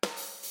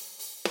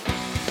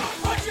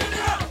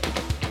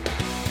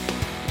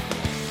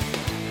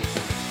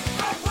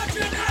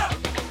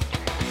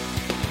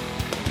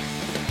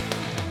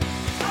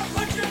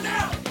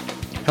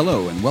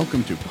Hello and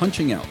welcome to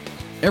Punching Out.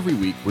 Every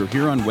week we're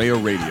here on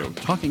Wayo Radio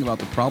talking about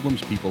the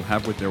problems people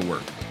have with their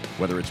work,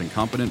 whether it's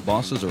incompetent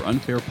bosses or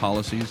unfair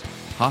policies,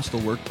 hostile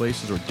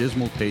workplaces or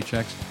dismal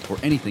paychecks,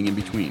 or anything in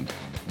between.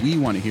 We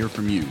want to hear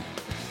from you.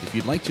 If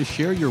you'd like to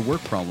share your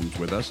work problems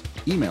with us,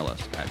 email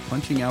us at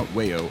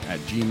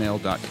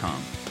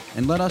punchingoutwayo@gmail.com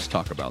and let us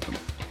talk about them.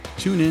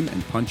 Tune in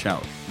and punch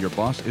out. Your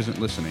boss isn't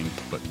listening,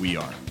 but we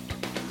are.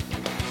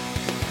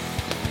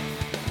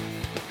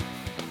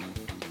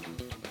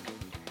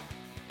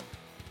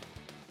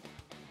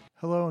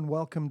 Hello and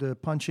welcome to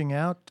Punching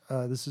Out.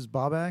 This is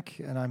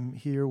Bobak, and I'm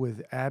here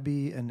with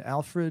Abby and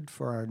Alfred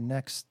for our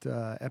next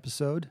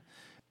episode.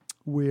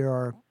 We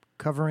are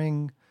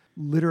covering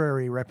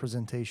literary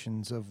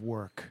representations of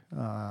work,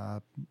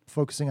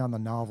 focusing on the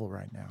novel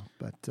right now.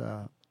 But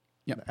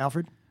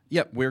Alfred?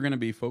 Yep, we're going to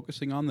be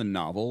focusing on the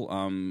novel.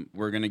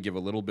 We're going to give a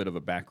little bit of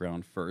a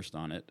background first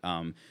on it,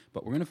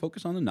 but we're going to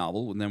focus on the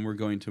novel, and then we're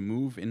going to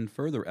move in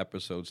further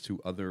episodes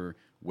to other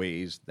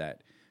ways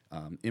that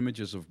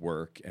images of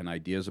work and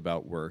ideas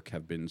about work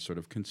have been sort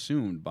of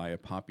consumed by a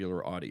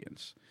popular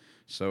audience.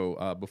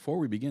 So before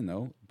we begin,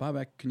 though,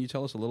 Bobak, can you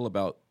tell us a little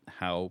about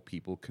how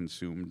people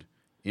consumed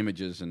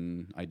images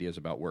and ideas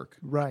about work?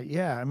 Right,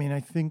 yeah. I mean, I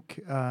think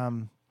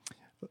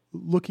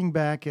looking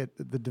back at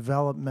the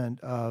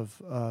development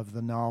of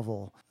the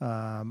novel,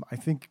 I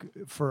think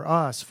for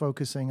us,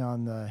 focusing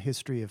on the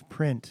history of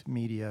print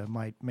media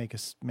might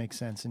make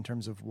sense in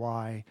terms of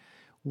why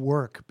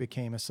work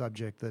became a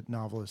subject that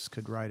novelists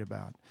could write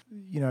about.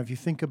 You know, if you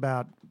think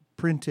about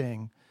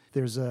printing,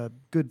 there's a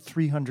good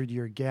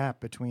 300-year gap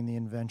between the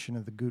invention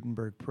of the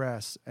Gutenberg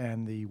press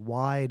and the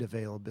wide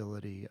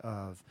availability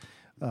of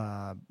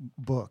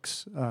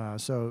books.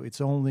 So it's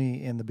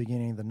only in the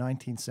beginning of the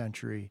 19th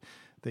century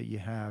that you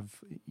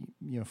have,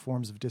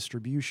 forms of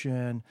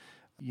distribution,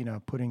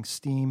 putting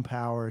steam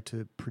power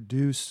to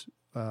produce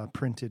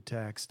printed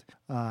text,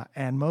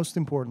 and most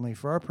importantly,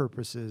 for our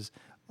purposes,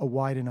 a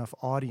wide enough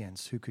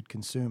audience who could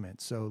consume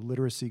it. So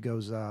literacy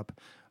goes up,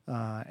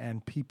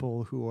 and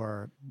people who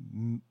are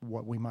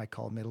what we might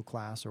call middle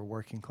class or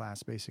working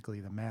class, basically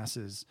the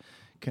masses,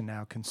 can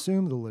now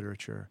consume the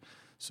literature.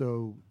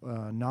 So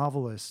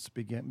novelists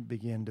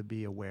begin to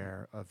be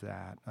aware of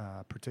that,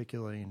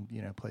 particularly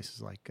in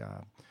places like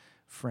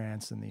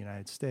France and the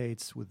United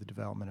States with the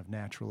development of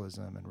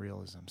naturalism and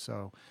realism.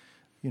 So,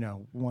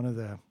 one of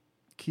the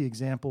key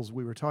examples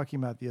we were talking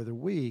about the other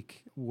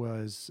week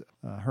was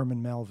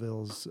Herman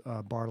Melville's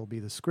Bartleby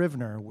the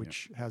Scrivener,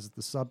 which has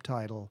the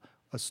subtitle,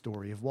 A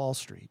Story of Wall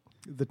Street.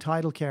 The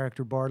title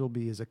character,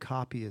 Bartleby, is a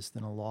copyist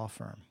in a law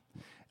firm.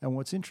 And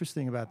what's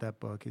interesting about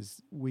that book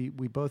is we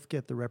both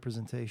get the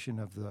representation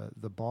of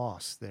the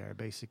boss there,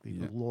 basically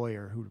the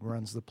lawyer who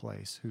runs the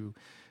place, who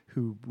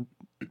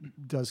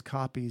does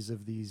copies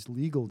of these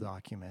legal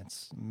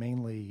documents,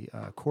 mainly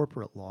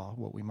corporate law,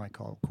 what we might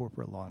call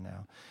corporate law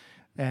now.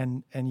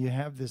 And you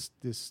have this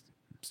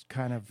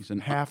kind of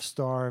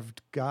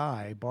half-starved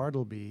guy,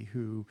 Bartleby,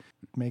 who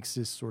makes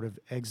this sort of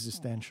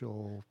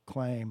existential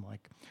claim,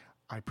 like,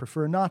 I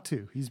prefer not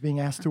to. He's being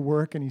asked to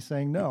work, and he's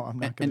saying, no, I'm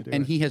not going to do it.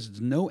 And he has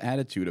no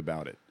attitude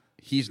about it.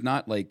 He's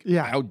not like,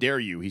 how dare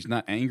you? He's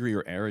not angry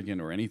or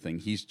arrogant or anything.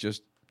 He's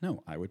just,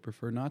 no, I would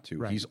prefer not to.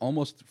 Right. He's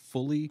almost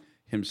fully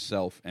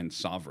himself and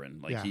sovereign.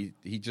 Like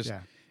he just... Yeah.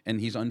 And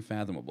he's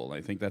unfathomable.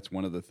 I think that's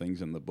one of the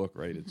things in the book,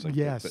 right? It's like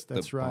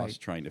the boss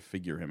trying to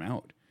figure him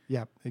out.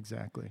 Yep,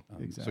 exactly.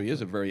 So he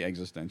is a very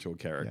existential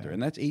character,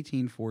 and that's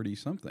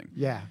 1840-something.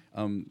 Yeah.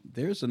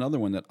 There's another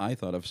one that I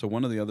thought of. So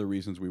one of the other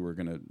reasons we were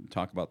going to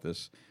talk about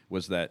this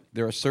was that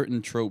there are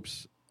certain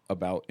tropes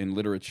in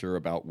literature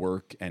about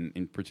work and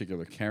in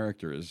particular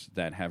characters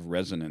that have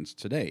resonance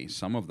today.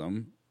 Some of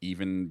them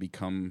even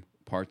become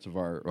parts of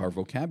our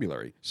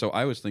vocabulary. So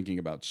I was thinking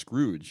about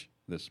Scrooge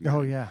this morning.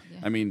 Oh, yeah.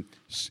 I mean,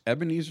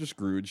 Ebenezer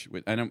Scrooge,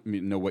 I don't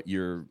know what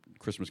year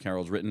Christmas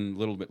Carol's written, a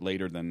little bit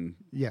later than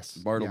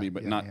Bartleby,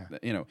 but not,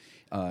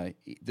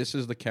 this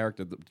is the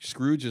character.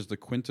 Scrooge is the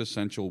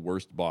quintessential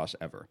worst boss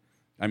ever.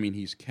 I mean,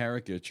 he's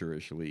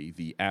caricaturishly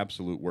the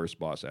absolute worst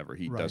boss ever.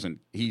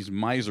 He's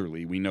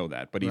miserly, we know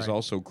that, but he's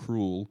also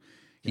cruel.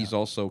 He's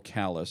also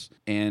callous.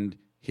 And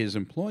his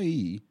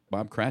employee,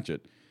 Bob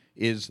Cratchit,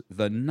 is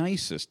the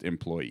nicest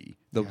employee,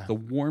 the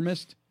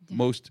warmest,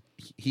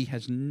 he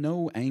has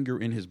no anger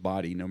in his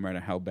body, no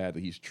matter how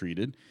badly he's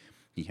treated.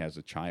 He has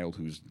a child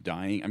who's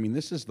dying. I mean,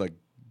 this is the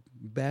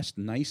best,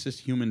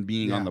 nicest human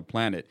being on the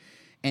planet.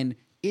 And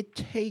it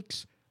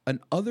takes an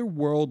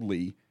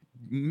otherworldly,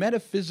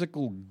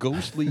 metaphysical,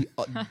 ghostly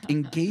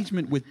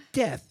engagement with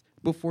death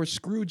before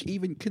Scrooge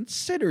even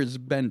considers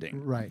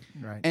bending. Right.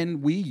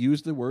 And we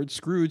use the word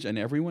Scrooge, and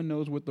everyone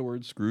knows what the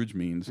word Scrooge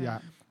means.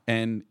 Yeah.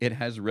 And it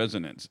has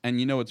resonance. And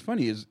what's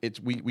funny is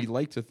we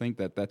like to think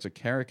that that's a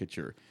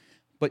caricature.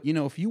 But,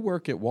 if you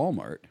work at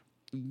Walmart,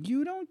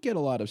 you don't get a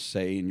lot of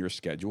say in your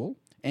schedule.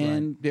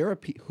 And there are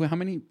how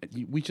many?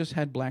 We just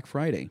had Black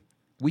Friday.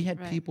 We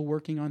had people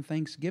working on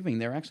Thanksgiving.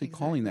 They're actually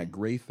calling that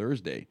Gray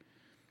Thursday.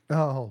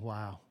 Oh,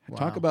 wow.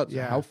 Talk about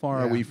how far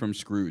are we from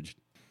Scrooge?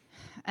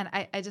 And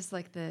I just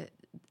like the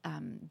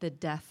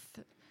death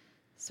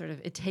sort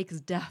of it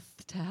takes death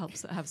to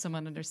have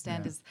someone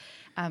understand is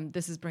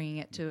this is bringing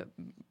it to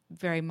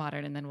very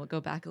modern, and then we'll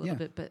go back a little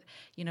bit, but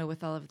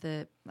with all of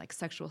the like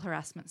sexual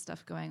harassment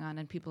stuff going on,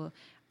 and people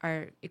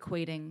are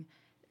equating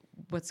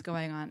what's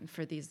going on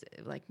for these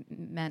like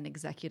men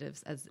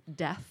executives as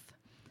death.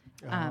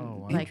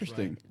 Wow.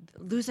 Interesting.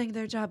 Losing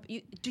their job.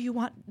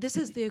 This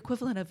is the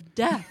equivalent of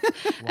death.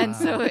 And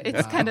so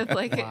it's kind of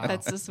like,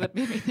 that's just what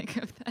made me think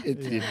of that.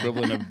 It's the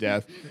equivalent of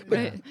death.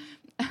 Right.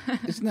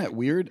 Isn't that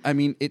weird? I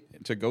mean,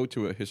 to go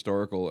to a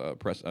historical,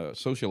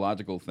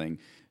 sociological thing,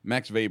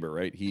 Max Weber,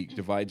 right? He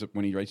divides up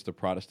when he writes The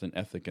Protestant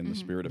Ethic and the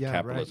Spirit of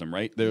Capitalism,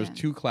 right? There's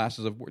two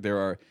classes of,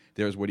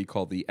 there's what he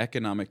called the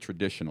economic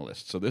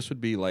traditionalists. So this would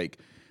be like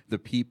the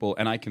people,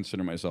 and I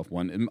consider myself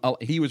one. And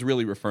he was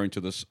really referring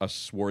to a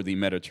swarthy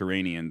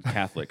Mediterranean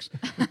Catholics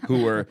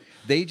who are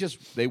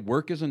they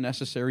work as a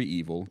necessary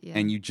evil,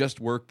 and you just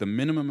work the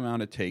minimum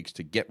amount it takes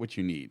to get what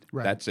you need.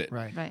 Right. That's it.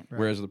 Right.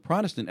 Whereas the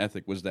Protestant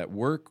ethic was that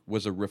work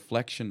was a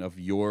reflection of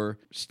your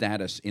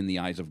status in the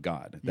eyes of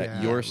God,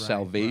 that your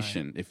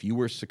salvation, if you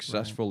were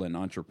successful and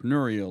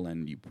entrepreneurial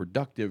and you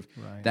productive,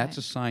 that's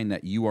a sign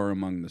that you are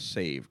among the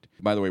saved.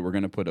 By the way, we're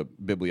going to put a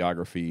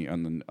bibliography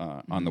on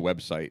the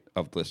website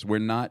of this. We're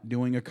not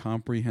doing a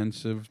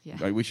comprehensive.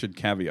 We should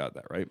caveat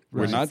that, right?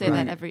 We're not say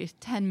that every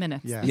 10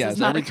 minutes. Yeah, this is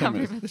not every 10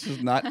 minutes. This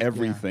is not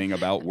everything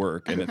about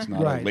work, and it's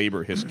not a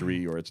labor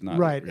history, or it's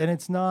not and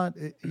it's not.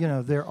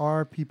 There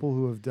are people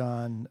who have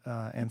done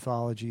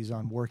anthologies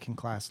on working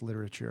class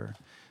literature.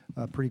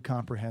 Pretty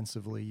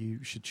comprehensively.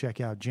 You should check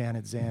out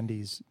Janet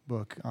Zandi's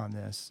book on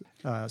this.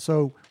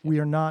 So we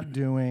are not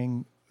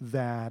doing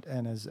that,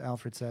 and as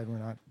Alfred said, we're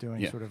not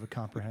doing sort of a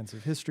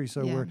comprehensive history.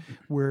 So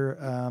we're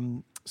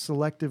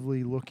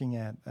selectively looking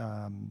at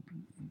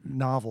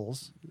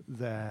novels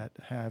that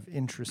have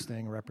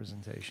interesting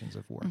representations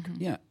of work.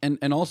 Mm-hmm. Yeah,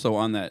 and also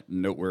on that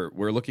note,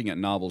 we're looking at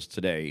novels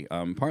today,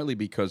 partly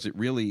because it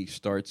really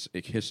starts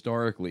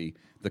historically.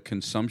 The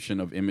consumption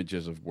of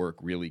images of work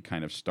really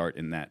kind of start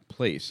in that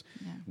place.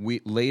 Yeah.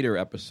 Later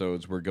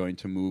episodes, we're going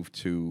to move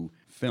to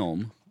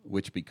film,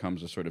 which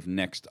becomes a sort of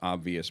next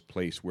obvious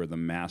place where the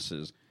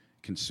masses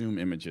consume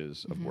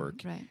images of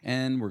work. Right.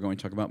 And we're going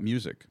to talk about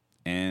music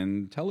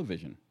and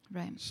television.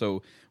 Right. So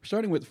we're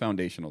starting with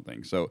foundational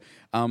things. So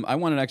I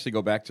wanted to actually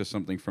go back to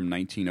something from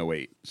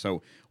 1908.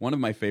 So one of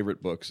my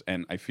favorite books,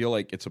 and I feel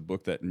like it's a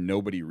book that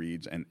nobody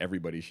reads and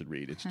everybody should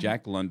read. It's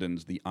Jack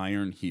London's The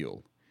Iron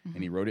Heel,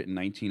 and he wrote it in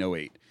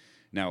 1908.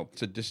 Now,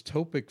 it's a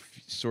dystopic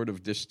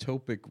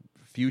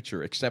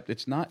future, except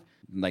it's not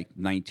like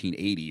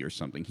 1980 or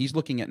something. He's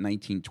looking at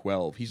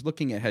 1912. He's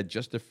looking ahead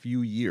just a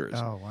few years.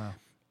 Oh, wow.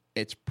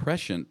 It's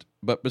prescient,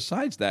 but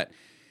besides that,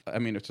 I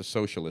mean, it's a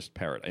socialist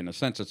parrot. In a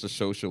sense, it's a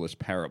socialist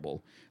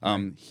parable.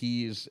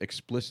 He's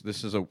explicit.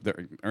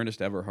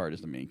 Ernest Everhard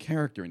is the main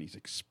character, and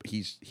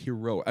he's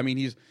heroic. I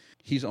mean,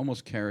 he's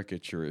almost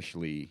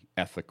caricaturishly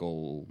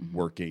ethical,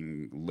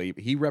 working labor.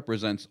 He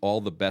represents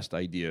all the best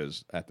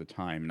ideas at the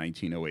time,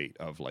 1908,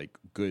 of like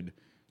good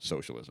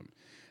socialism.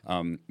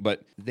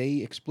 But they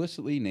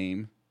explicitly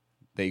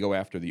they go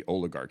after the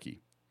oligarchy.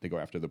 They go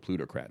after the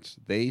plutocrats.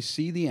 They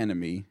see the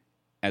enemy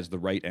as the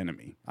right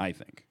enemy, I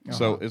think.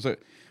 So I'm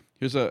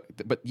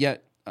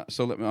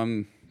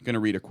going to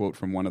read a quote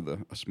from a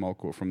small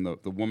quote from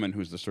the woman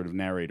who's the sort of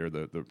narrator,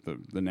 the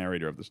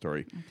narrator of the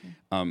story,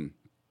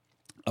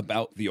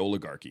 about the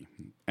oligarchy.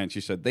 And she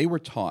said, they were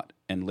taught,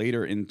 and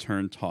later in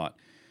turn taught,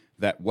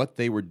 that what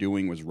they were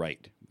doing was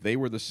right. They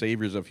were the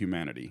saviors of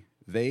humanity.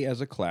 They,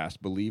 as a class,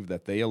 believed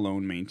that they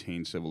alone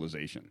maintained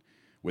civilization.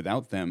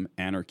 Without them,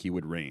 anarchy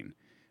would reign.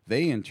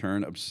 They, in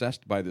turn,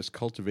 obsessed by this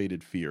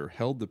cultivated fear,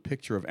 held the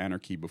picture of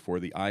anarchy before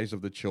the eyes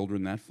of the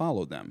children that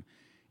followed them.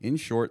 In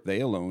short,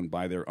 they alone,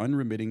 by their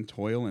unremitting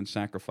toil and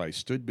sacrifice,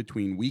 stood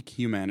between weak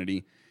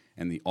humanity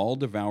and the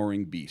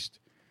all-devouring beast.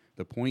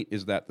 The point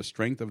is that the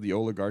strength of the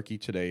oligarchy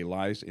today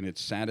lies in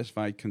its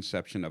satisfied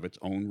conception of its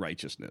own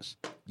righteousness.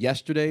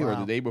 Yesterday or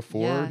the day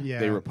before,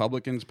 the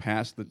Republicans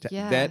passed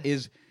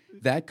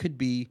that could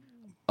be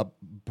a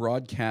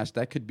broadcast,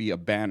 that could be a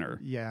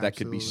banner that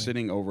could be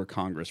sitting over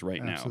Congress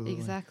right now.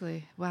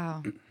 Exactly.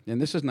 Wow.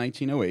 And this is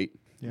 1908.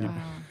 Yeah. Wow.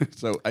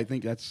 So I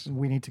think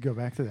we need to go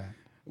back to that.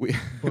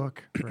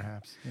 Book,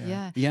 perhaps.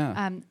 Yeah.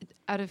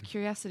 Out of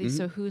curiosity,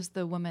 so who's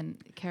the woman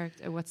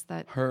character? What's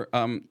that? Her.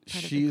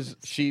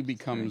 She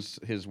becomes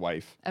his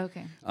wife.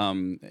 Okay.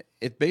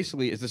 It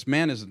basically is. This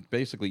man is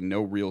basically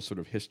no real sort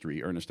of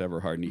history. Ernest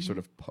Everhard, and he sort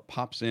of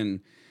pops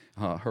in.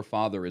 Her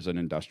father is an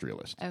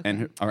industrialist,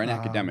 or an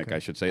academic, I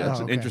should say. That's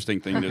an interesting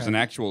thing. There's an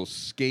actual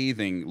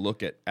scathing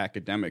look at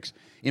academics,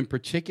 in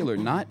particular,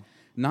 not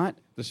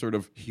the sort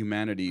of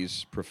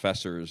humanities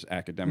professors,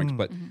 academics,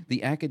 but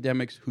the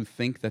academics who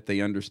think that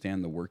they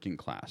understand the working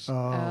class.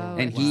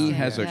 And he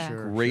has a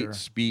great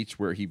speech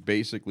where he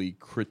basically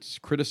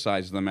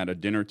criticizes them at a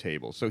dinner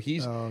table. So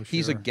he's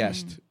a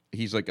guest.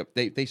 He's like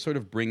they sort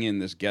of bring in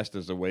this guest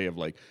as a way of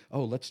like,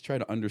 let's try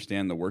to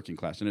understand the working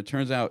class. And it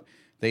turns out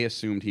they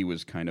assumed he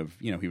was kind of,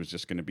 he was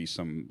just going to be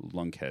some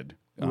lunkhead.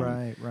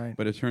 Right.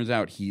 But it turns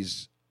out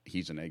he's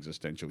an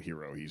existential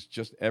hero. He's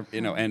just,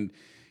 and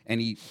and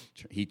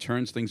he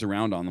turns things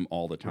around on them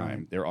all the time.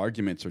 Right. Their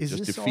arguments are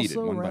just defeated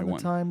one by one.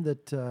 Is this also around the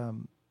time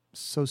that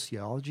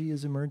sociology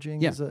is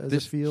emerging as a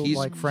field,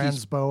 like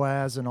Franz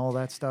Boas and all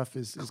that stuff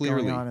is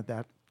going on at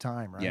that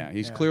time, right? Yeah,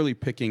 he's clearly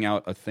picking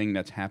out a thing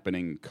that's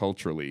happening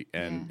culturally,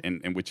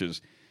 and which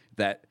is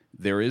that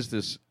there is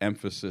this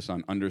emphasis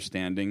on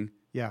understanding.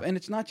 Yeah, and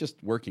it's not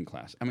just working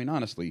class. I mean,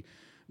 honestly,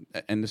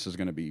 and this is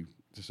going to be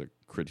just a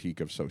critique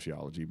of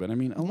sociology, but I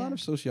mean, a lot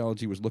of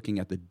sociology was looking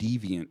at the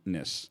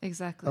deviantness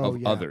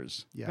of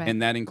others. Yeah. Right.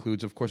 And that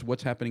includes, of course,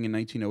 what's happening in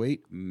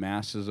 1908.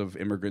 Masses of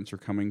immigrants are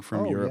coming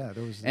from Europe. Yeah,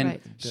 there was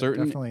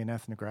certain, definitely an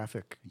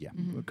ethnographic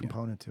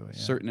component to it.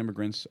 Yeah. Certain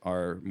immigrants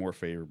are more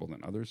favorable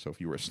than others. So if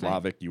you were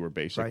Slavic, you were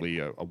basically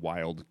a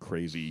wild,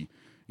 crazy,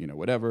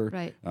 whatever.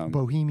 Right.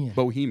 Bohemian.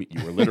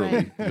 You were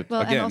literally.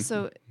 Well, and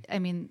also, I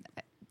mean,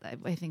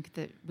 I think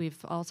that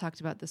we've all talked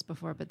about this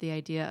before, but the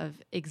idea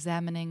of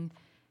examining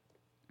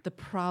the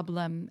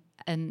problem,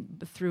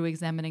 and through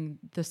examining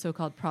the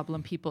so-called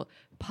problem people,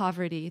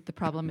 poverty, the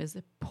problem is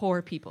the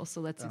poor people.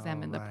 So let's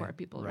examine the poor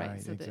people, right?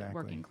 So the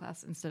working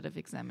class instead of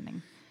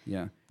examining.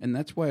 Yeah, and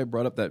that's why I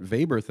brought up that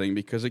Weber thing,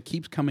 because it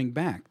keeps coming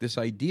back. This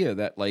idea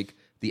that like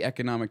the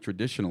economic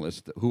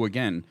traditionalists, who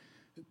again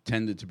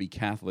tended to be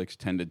Catholics,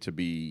 tended to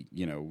be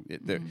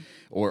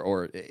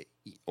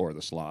or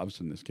the Slavs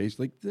in this case,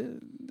 like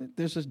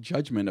there's this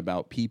judgment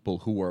about people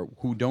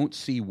who don't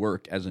see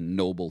work as a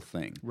noble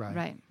thing,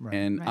 right.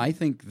 And I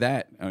think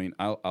that, I mean,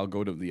 I'll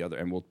go to the other,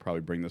 and we'll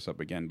probably bring this up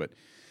again, but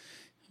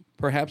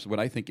perhaps what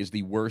I think is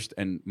the worst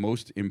and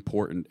most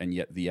important, and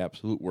yet the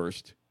absolute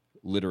worst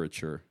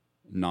literature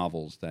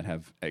novels that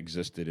have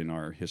existed in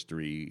our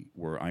history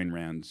were Ayn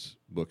Rand's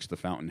books, The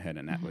Fountainhead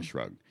and Atlas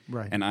Shrugged.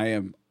 Right. And I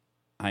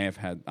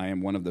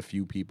am one of the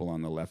few people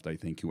on the left, I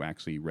think, who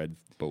actually read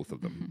both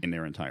of them in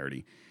their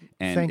entirety.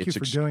 And thank you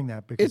for doing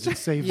that, because it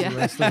saves the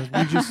rest of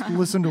us. We just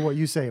listen to what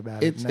you say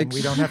about it, and then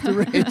we don't have to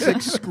read it. It's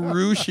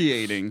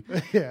excruciating.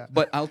 Yeah.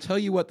 But I'll tell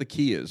you what the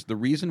key is. The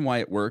reason why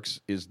it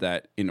works is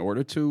that in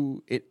order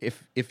to,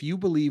 if you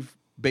believe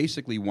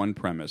basically one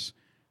premise,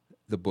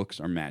 the books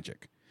are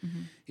magic.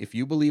 Mm-hmm. If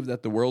you believe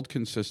that the world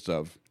consists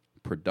of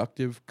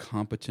productive,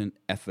 competent,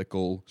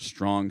 ethical,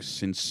 strong,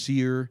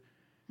 sincere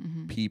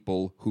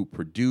people who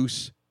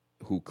produce,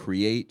 who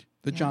create,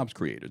 the jobs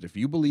creators. If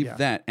you believe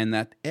that, and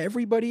that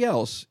everybody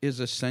else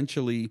is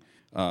essentially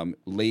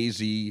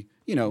lazy,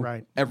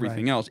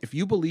 everything else. If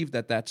you believe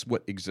that that's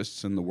what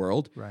exists in the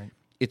world,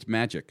 it's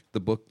magic. The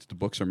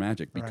books are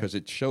magic, because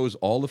it shows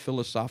all the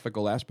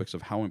philosophical aspects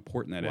of how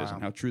important that is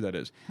and how true that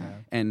is. Yeah.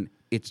 And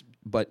it's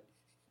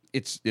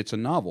a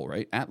novel,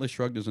 right? Atlas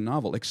Shrugged is a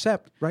novel,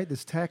 except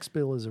this tax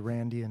bill is a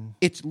Randian.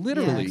 It's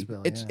literally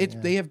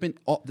they have been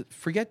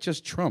forget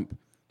just Trump.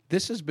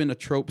 This has been a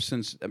trope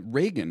since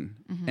Reagan,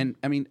 and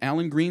I mean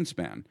Alan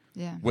Greenspan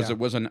was a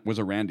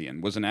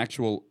Randian, was an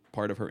actual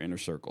part of her inner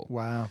circle.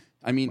 Wow.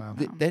 I mean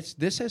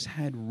this has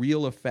had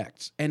real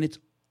effects, and it's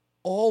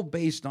all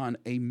based on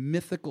a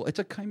mythical. It's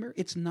a chimera.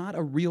 It's not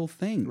a real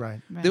thing.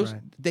 Right.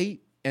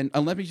 And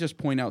let me just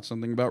point out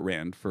something about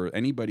Rand for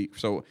anybody.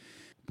 So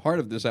part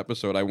of this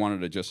episode, I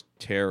wanted to just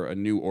tear a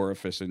new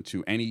orifice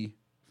into any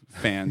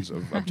fans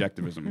of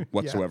objectivism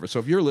whatsoever. So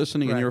if you're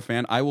listening and you're a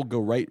fan, I will go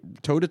right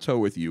toe to toe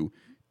with you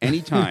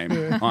anytime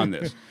on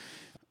this.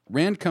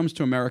 Rand comes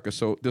to America.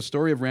 So the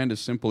story of Rand is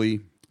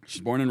simply,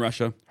 she's born in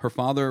Russia. Her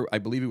father, I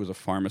believe he was a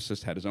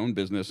pharmacist, had his own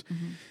business.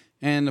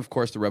 And of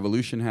course the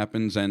revolution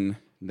happens and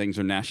things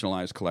are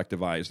nationalized,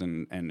 collectivized.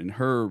 And in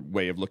her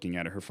way of looking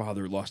at it, her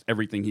father lost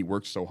everything he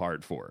worked so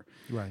hard for.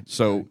 Right.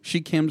 So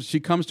she comes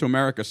to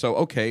America.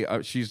 So,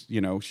 she's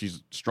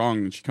strong,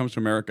 and she comes to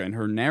America, and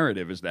her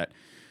narrative is that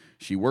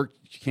she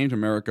came to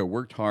America,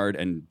 worked hard,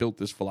 and built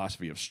this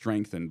philosophy of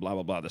strength and blah,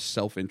 blah, blah, the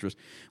self-interest.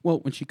 Well,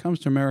 when she comes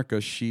to America,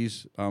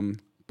 she's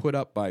put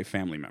up by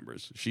family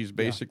members. She's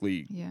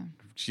basically,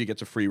 she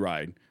gets a free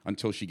ride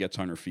until she gets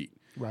on her feet.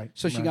 Right.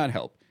 So she got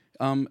help.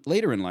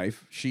 Later in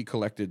life, she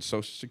collected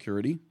Social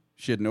Security.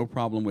 She had no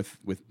problem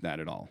with that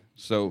at all.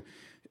 So,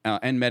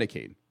 and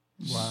Medicaid.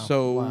 Wow.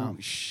 So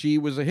she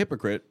was a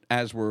hypocrite,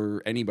 as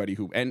were anybody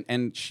who,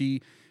 and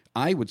she,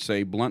 I would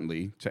say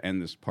bluntly, to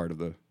end this part of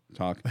the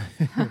talk,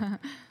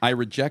 I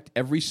reject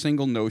every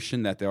single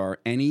notion that there are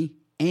any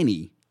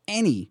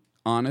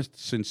honest,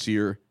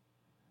 sincere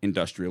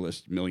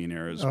industrialists,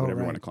 millionaires, whatever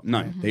you want to call them.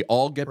 None. They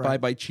all get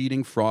by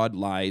cheating, fraud,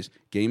 lies,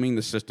 gaming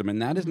the system,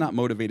 and that is not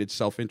motivated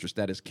self-interest.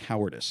 That is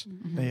cowardice.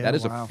 Yeah, that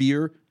is a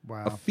fear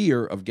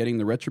of getting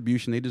the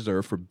retribution they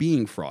deserve for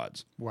being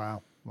frauds.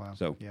 Wow.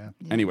 So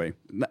anyway,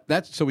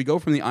 so we go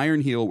from the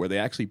Iron Heel, where they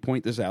actually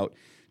point this out,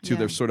 to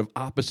their sort of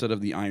opposite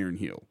of the Iron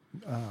Heel.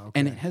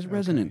 And it has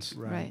resonance.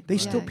 Right.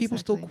 People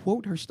still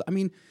quote her stuff. I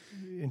mean,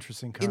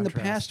 interesting contrast. In the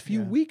past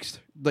few weeks,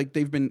 like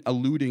they've been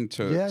alluding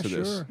to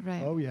this.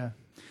 Right. Oh yeah.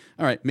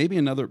 All right, maybe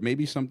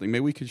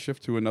we could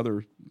shift to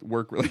another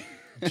work really.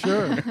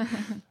 Sure.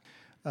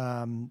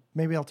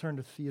 Maybe I'll turn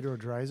to Theodore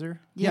Dreiser.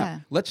 Yeah.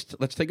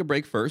 Let's take a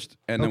break first,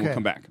 and then we'll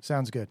come back.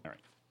 Sounds good. All right.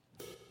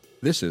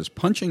 This is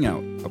Punching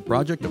Out, a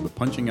project of the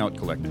Punching Out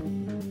Collective,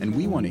 and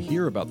we want to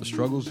hear about the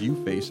struggles you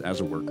face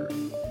as a worker.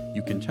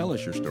 You can tell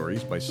us your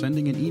stories by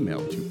sending an email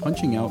to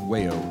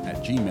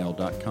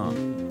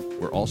punchingoutwayo@gmail.com.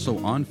 We're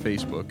also on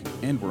Facebook,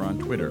 and we're on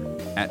Twitter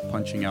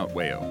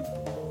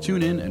 @punchingoutwayo.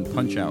 Tune in and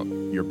punch out.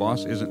 Your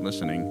boss isn't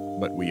listening,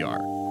 but we are.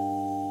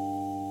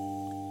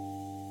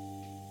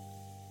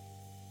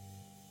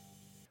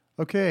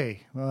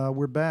 Okay,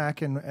 we're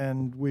back,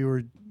 and we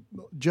were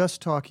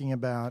just talking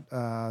about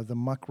the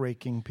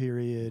muckraking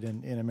period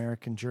in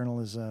American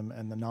journalism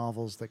and the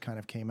novels that kind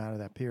of came out of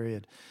that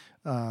period.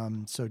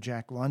 So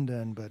Jack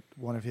London, but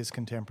one of his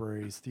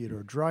contemporaries,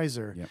 Theodore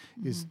Dreiser,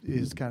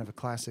 is kind of a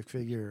classic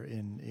figure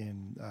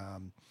in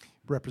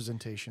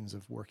representations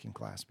of working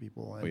class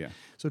people. And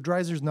so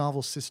Dreiser's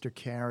novel Sister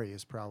Carrie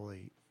is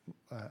probably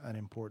an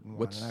important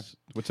one.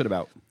 What's it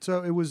about?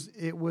 So it was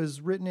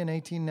written in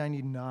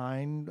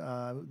 1899.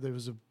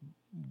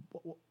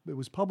 It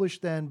was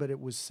published then, but it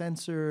was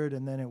censored,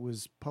 and then it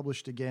was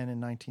published again in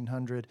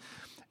 1900.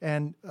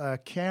 And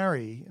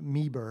Carrie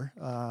Meeber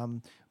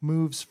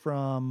moves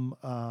from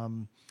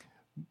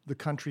the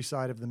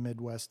countryside of the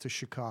Midwest to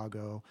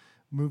Chicago,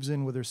 moves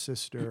in with her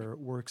sister,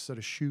 works at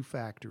a shoe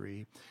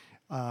factory,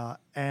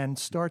 and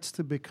starts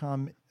to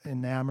become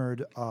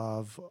enamored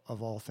of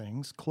all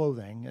things,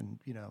 clothing, and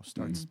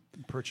starts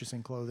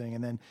purchasing clothing,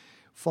 and then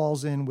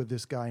falls in with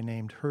this guy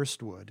named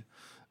Hurstwood.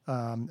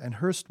 And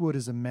Hurstwood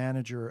is a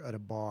manager at a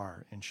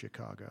bar in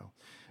Chicago.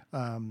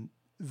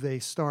 They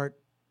start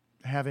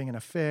having an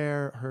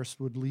affair.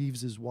 Hurstwood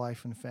leaves his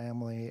wife and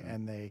family,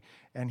 and he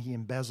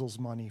embezzles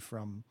money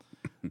from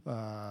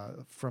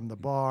the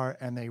bar,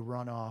 and they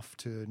run off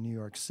to New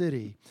York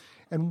City.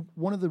 And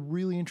one of the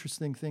really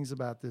interesting things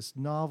about this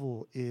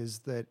novel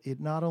is that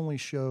it not only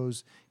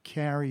shows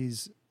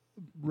Carrie's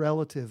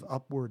relative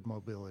upward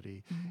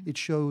mobility, it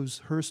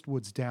shows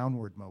Hurstwood's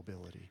downward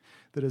mobility.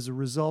 That as a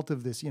result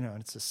of this, and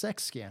it's a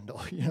sex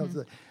scandal,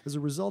 as a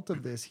result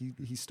of this,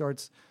 he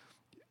starts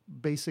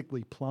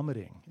basically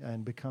plummeting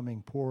and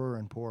becoming poorer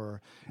and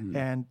poorer.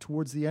 And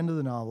towards the end of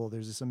the novel,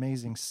 there's this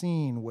amazing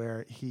scene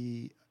where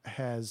he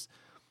has,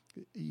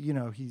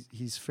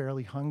 he's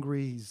fairly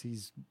hungry.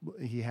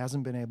 He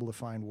hasn't been able to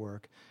find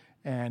work,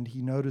 and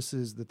he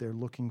notices that they're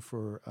looking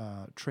for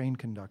train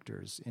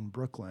conductors in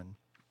Brooklyn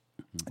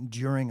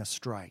during a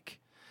strike.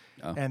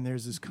 And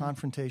there's this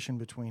confrontation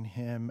between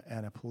him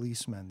and a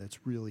policeman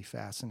that's really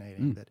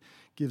fascinating, that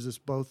gives us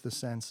both the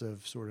sense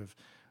of sort of,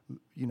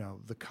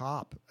 the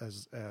cop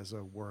as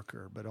a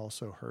worker, but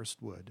also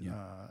Hurstwood.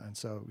 And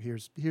so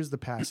here's the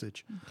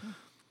passage.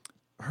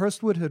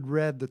 Hurstwood had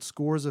read that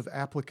scores of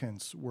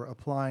applicants were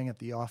applying at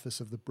the office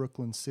of the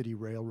Brooklyn City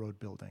Railroad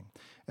building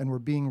and were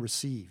being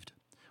received.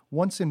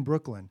 Once in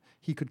Brooklyn,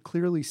 he could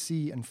clearly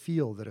see and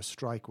feel that a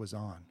strike was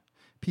on.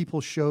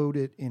 People showed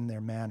it in their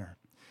manner.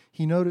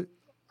 He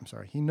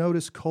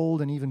noticed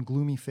cold and even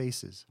gloomy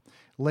faces.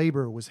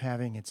 Labor was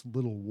having its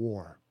little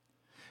war.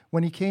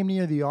 When he came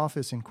near the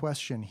office in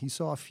question, he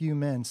saw a few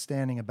men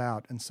standing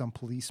about and some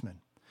policemen.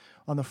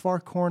 On the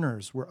far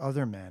corners were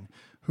other men,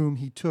 whom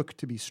he took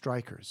to be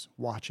strikers,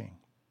 watching.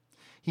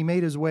 He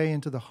made his way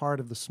into the heart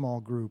of the small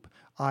group,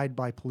 eyed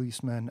by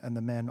policemen and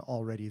the men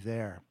already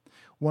there.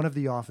 One of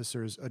the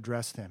officers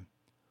addressed him.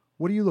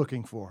 "What are you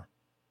looking for?"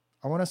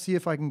 "I want to see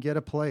if I can get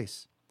a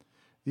place."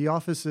 "The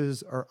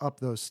offices are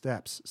up those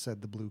steps,"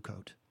 said the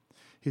bluecoat.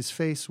 His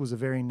face was a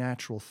very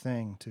natural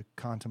thing to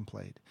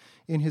contemplate.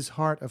 In his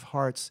heart of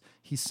hearts,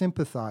 he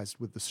sympathized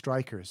with the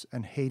strikers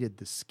and hated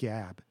the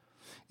scab.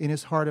 In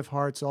his heart of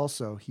hearts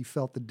also, he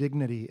felt the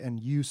dignity and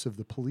use of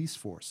the police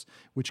force,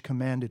 which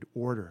commanded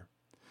order.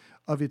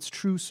 Of its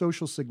true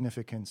social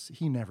significance,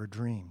 he never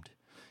dreamed.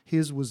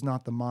 His was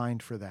not the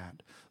mind for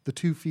that. The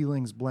two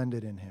feelings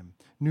blended in him,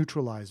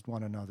 neutralized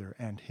one another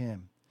and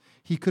him.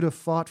 He could have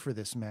fought for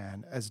this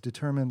man as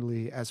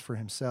determinedly as for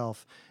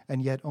himself,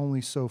 and yet only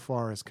so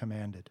far as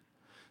commanded.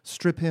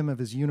 Strip him of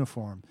his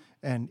uniform,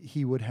 and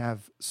he would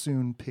have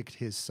soon picked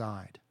his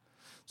side.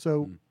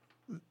 So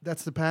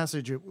that's the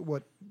passage.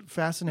 What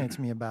fascinates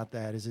me about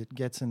that is it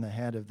gets in the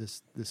head of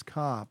this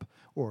cop,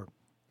 or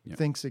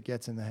thinks it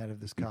gets in the head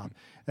of this cop,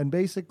 and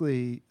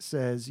basically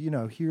says,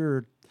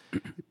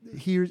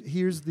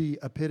 here's the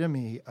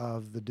epitome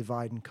of the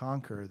divide and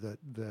conquer that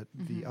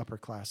the upper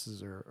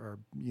classes are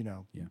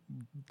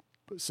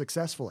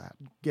successful at,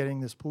 getting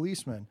this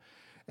policeman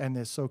and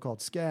this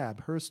so-called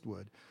scab,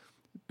 Hurstwood,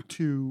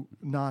 to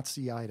not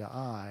see eye to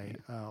eye,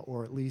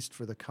 or at least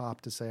for the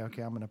cop to say,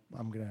 okay, I'm gonna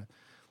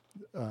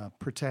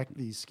protect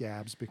these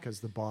scabs because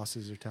the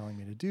bosses are telling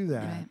me to do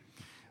that. Right.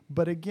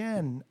 But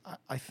again,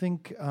 I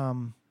think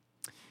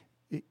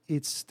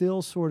it's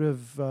still sort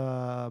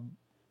of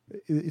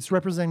it's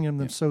representing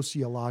them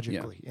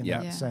sociologically in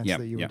that sense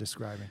that you were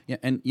describing. Yeah,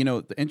 and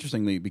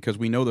interestingly, because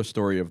we know the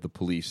story of the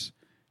police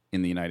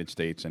in the United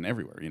States and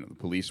everywhere, the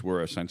police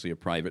were essentially a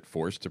private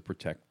force to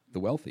protect the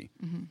wealthy.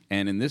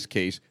 And in this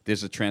case,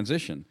 there's a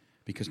transition,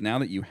 because now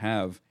that you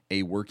have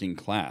a working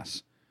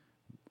class,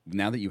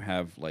 now that you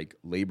have like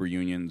labor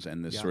unions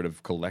and this sort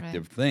of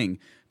collective thing,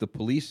 the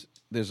police,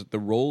 the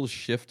roles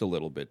shift a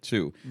little bit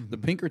too. The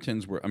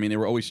Pinkertons they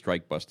were always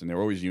strike busting, they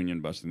were always union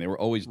busting, they were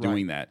always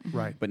doing that.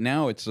 Right. But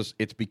now it's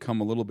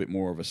become a little bit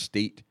more of a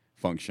state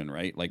function,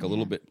 right? Like a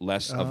little bit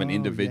less of an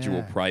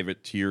individual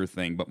private tier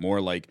thing, but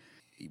more like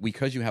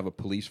because you have a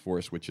police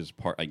force which is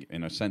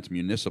in a sense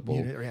municipal,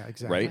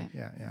 exactly. Right?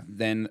 Yeah.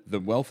 Then the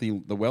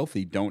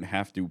wealthy don't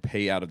have to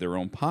pay out of their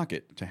own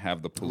pocket to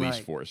have the police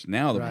force.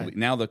 Now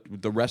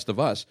the rest of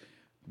us,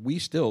 we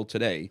still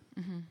today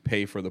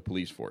pay for the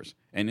police force.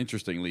 And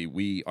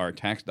interestingly, our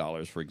tax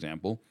dollars, for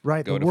example,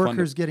 go to the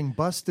workers getting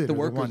busted. The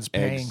ones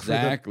paying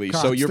exactly. For the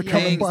cops so you're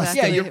paying.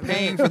 You're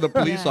paying for the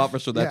police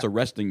officer that's Yeah.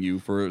 arresting you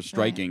for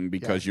striking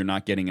because you're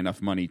not getting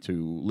enough money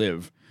to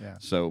live. Yeah.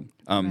 So,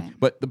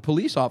 but the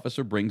police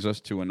officer brings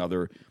us to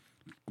another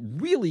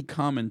really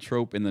common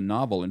trope in the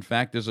novel. In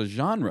fact, there's a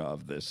genre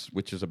of this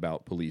which is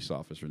about police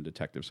officer and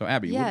detective. So,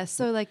 Abby,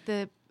 so like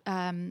the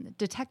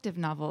detective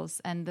novels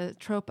and the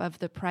trope of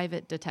the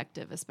private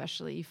detective,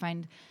 especially, you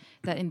find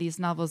that in these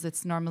novels,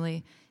 it's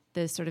normally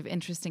the sort of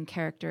interesting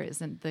character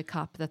isn't the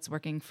cop that's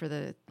working for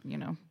the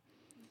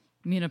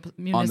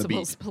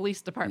municipal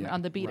police department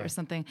on the beat or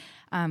something,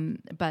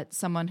 but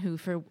someone who,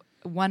 for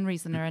one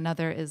reason or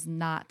another, is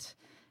not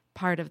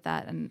part of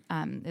that and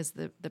is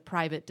the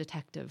private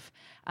detective.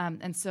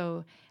 And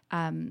so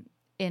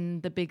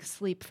in The Big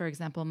Sleep, for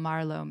example,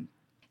 Marlowe,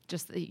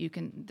 just you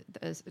can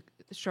a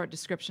short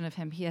description of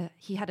him.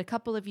 He had a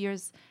couple of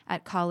years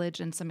at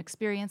college and some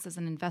experience as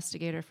an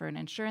investigator for an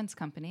insurance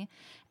company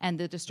and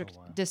the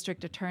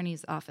district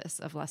attorney's office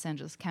of Los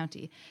Angeles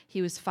County.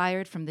 He was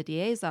fired from the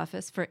DA's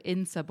office for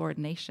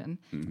insubordination,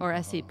 or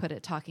as he put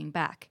it, talking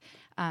back.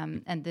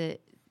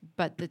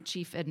 But the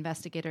chief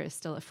investigator is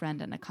still a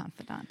friend and a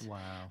confidant.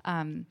 Wow.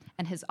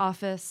 And his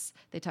office,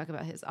 they talk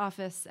about his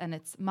office, and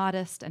it's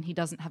modest, and he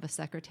doesn't have a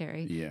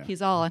secretary. Yeah.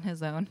 He's all on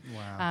his own.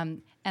 Wow.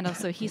 And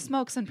also, he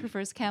smokes and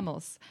prefers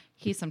Camels.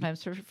 He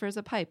sometimes prefers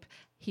a pipe.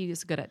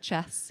 He's good at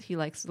chess. He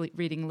likes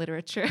reading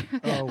literature.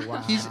 Oh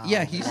wow! He's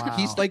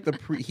like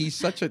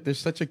there's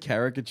such a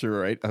caricature,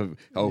 right?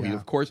 He,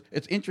 of course,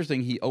 it's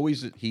interesting. He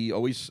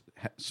always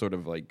sort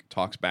of like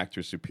talks back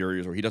to his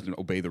superiors, or he doesn't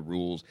obey the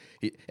rules.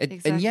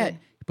 And yet,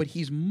 but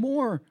he's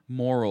more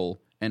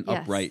moral and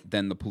upright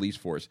than the police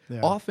force. Yeah.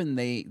 Often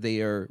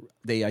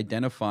they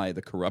identify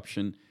the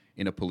corruption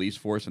in a police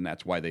force, and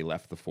that's why they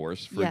left the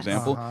force, for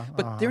example.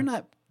 But they're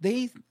not.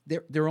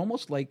 They're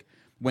almost like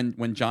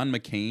when John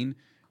McCain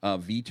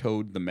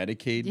vetoed the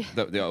Medicaid,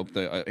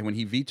 when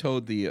he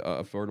vetoed the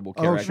Affordable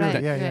Care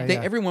Act.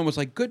 Everyone was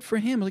like, "Good for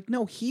him." Like,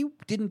 no, he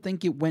didn't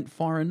think it went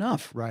far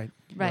enough. Right.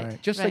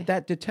 Just like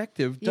that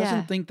detective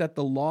doesn't think that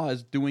the law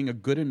is doing a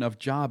good enough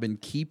job in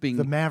keeping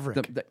the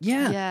maverick.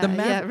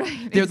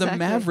 They're the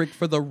maverick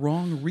for the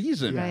wrong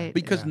reason,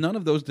 because none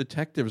of those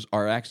detectives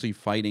are actually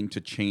fighting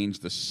to change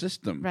the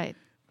system. Right.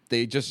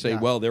 They just say,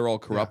 well, they're all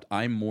corrupt.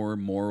 I'm more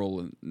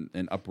moral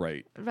and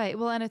upright. Right.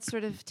 Well, and it's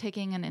sort of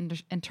taking an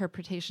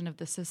interpretation of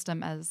the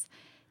system as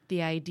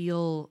the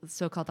ideal,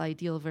 so-called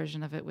ideal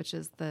version of it, which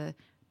is the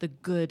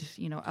good,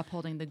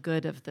 upholding the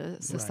good of the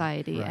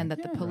society, and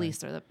that the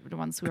police are the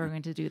ones who are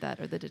going to do that,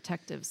 or the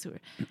detectives who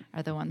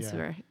are the ones who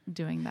are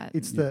doing that.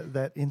 It's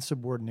that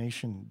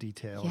insubordination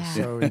detail is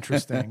so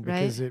interesting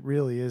because it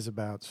really is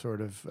about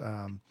sort of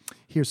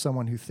here's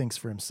someone who thinks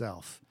for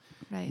himself.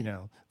 Right.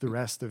 The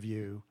rest of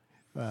you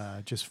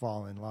just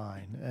fall in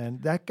line.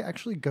 And that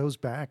actually goes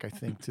back, I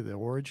think, to the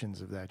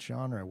origins of that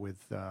genre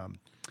with,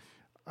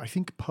 I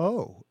think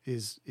Poe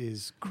is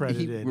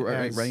credited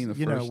as, writing the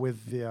first.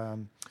 With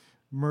the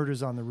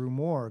Murders on the Rue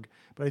Morgue.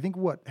 But I think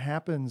what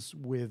happens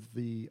with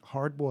the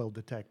hard-boiled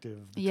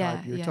detective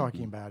type you're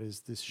talking about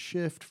is this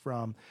shift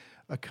from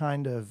a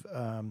kind of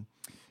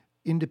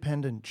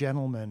independent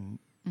gentleman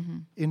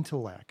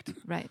intellect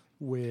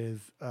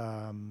with,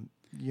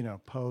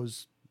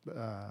 Poe's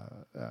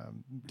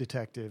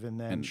detective, and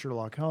then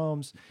Sherlock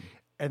Holmes,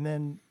 and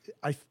then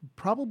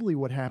probably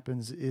what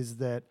happens is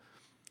that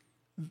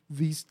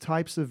these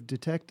types of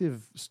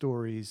detective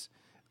stories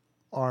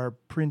are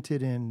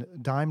printed in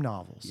dime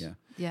novels.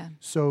 Yeah.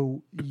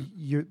 So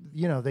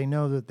they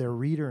know that their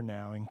reader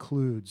now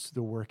includes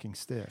the working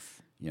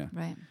stiff. Yeah.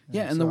 Right.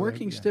 Yeah, and the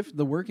working stiff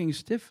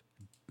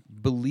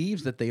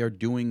believes that they are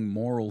doing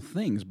moral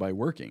things by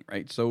working,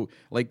 right? So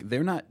like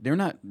they're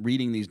not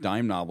reading these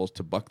dime novels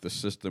to buck the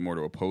system or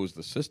to oppose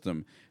the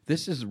system.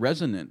 This is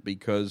resonant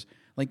because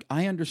like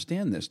I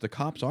understand this. The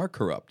cops are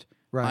corrupt.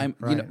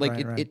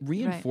 It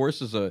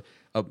reinforces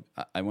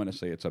I want to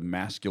say it's a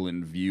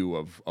masculine view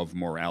of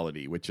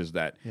morality, which is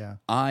that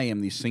I am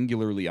the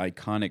singularly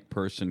iconic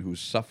person who's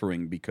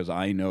suffering because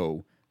I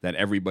know that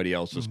everybody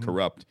else is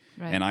corrupt,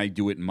 and I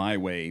do it my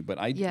way. But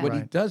what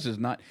he does is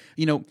not,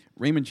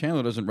 Raymond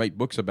Chandler doesn't write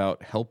books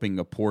about helping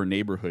a poor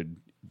neighborhood,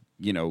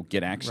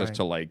 get access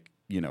to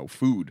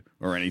food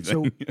or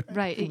anything. So,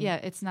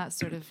 it's not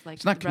sort of like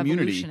it's not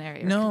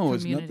revolutionary. No,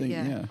 it's nothing.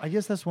 Yeah. I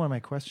guess that's one of my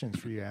questions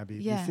for you, Abby.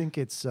 Do you think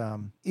it's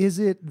is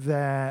it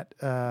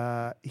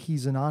that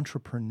he's an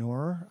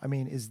entrepreneur? I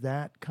mean, is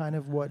that kind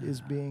of what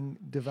is being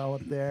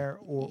developed there,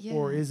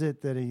 or is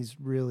it that he's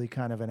really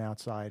kind of an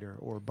outsider,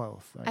 or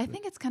both? I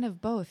think it's kind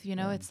of both.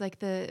 It's like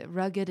the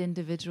rugged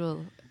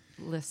individualist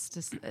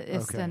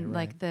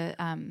like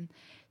the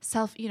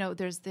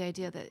there's the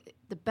idea that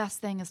the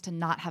best thing is to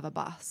not have a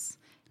boss.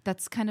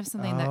 That's kind of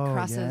something that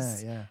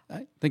crosses. Yeah.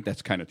 I think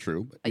that's kind of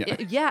true.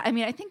 Yeah. I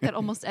mean, I think that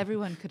almost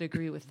everyone could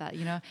agree with that,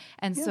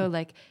 And so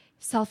like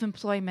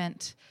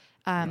self-employment,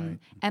 and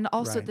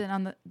also then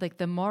on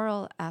the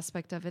moral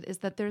aspect of it is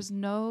that there's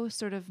no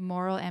sort of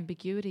moral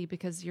ambiguity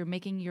because you're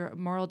making your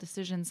moral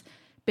decisions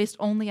based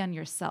only on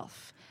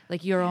yourself,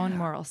 like your own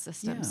moral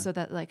system. So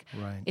that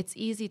it's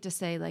easy to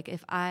say like,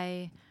 if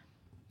I,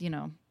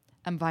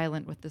 I'm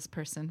violent with this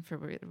person for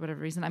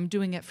whatever reason, I'm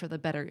doing it for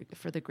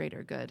the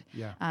greater good.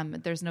 Yeah.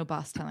 There's no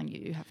boss telling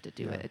you have to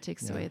do it. It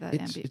takes away that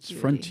ambiguity. It's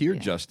frontier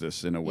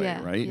justice in a way,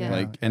 right?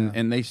 Yeah.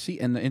 And they see,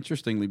 and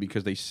interestingly,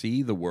 because they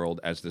see the world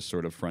as this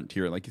sort of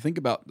frontier. Like you think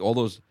about all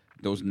those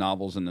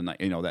novels in the night,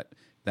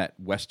 that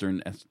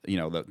Western,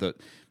 the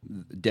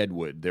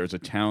Deadwood. There's a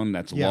town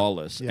that's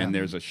lawless, and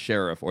there's a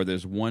sheriff, or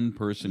there's one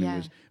person who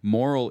is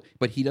moral,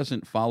 but he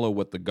doesn't follow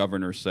what the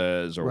governor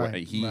says, or what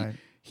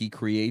he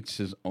creates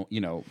his own,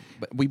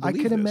 but we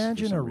believe I can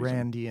imagine a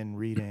Randian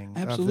reading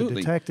of the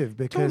detective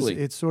because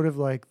it's sort of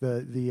like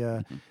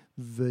the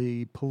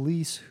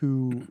police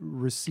who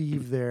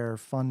receive their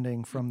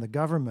funding from the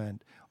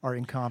government are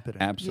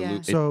incompetent.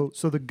 Absolutely.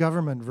 So the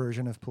government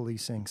version of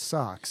policing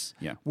sucks.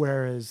 Yeah.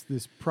 Whereas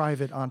this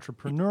private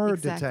entrepreneur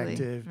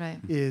detective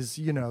is,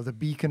 the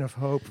beacon of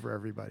hope for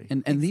everybody.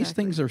 And these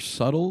things are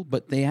subtle,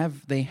 but they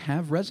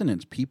have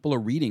resonance. People are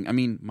reading. I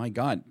mean, my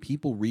God,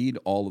 people read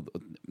all of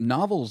the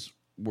novels.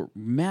 Were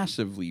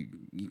massively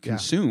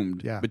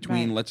consumed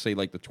between, let's say,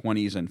 like the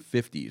 20s and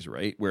 50s,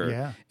 right?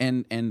 Where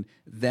and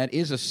that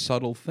is a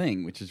subtle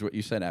thing, which is what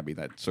you said, Abby.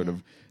 That sort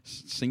of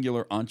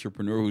singular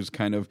entrepreneur who's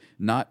kind of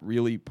not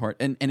really part,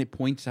 and it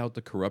points out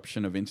the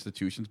corruption of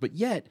institutions, but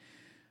yet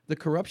the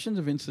corruptions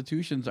of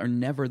institutions are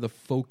never the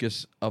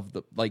focus of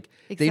the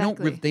they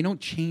don't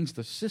change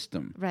the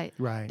system, right?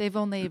 They've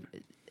only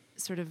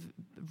sort of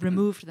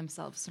removed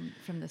themselves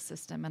from the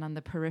system, and on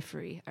the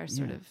periphery are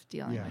sort of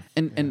dealing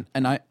with.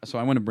 And I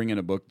want to bring in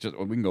a book.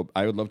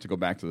 I would love to go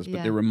back to this,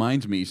 but it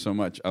reminds me so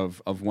much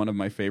of one of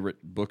my favorite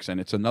books,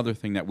 and it's another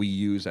thing that we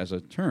use as a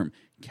term,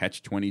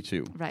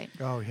 Catch-22. Right.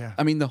 Oh yeah.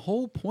 I mean, the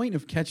whole point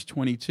of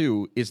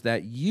Catch-22 is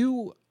that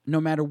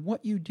no matter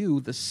what you do,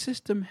 the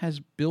system has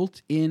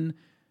built in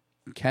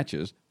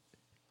catches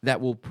that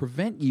will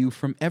prevent you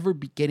from ever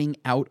getting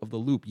out of the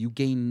loop. You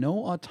gain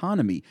no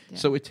autonomy. Yeah.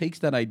 So it takes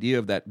that idea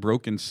of that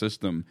broken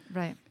system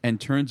and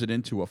turns it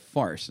into a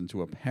farce,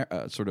 into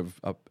a sort of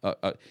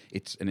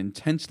it's an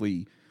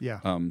intensely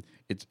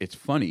it's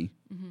funny.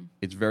 Mm-hmm.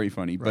 It's very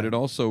funny, but it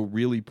also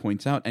really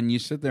points out, and you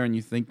sit there and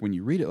you think when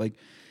you read it, like,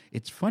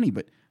 it's funny,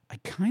 but I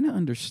kind of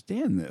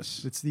understand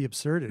this. It's the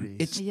absurdity.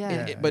 It's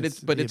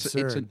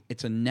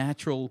a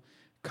natural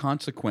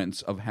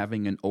consequence of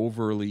having an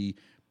overly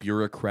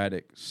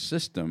bureaucratic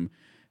system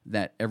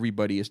that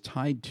everybody is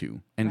tied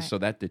to, and so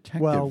that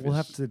detective we'll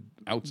have to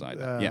outside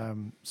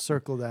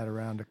circle that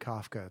around to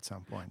Kafka at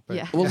some point.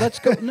 But well, let's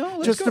go.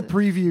 No, just to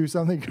preview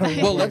something.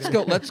 Well,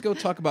 let's go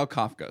talk about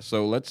Kafka.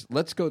 So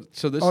let's go.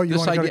 So this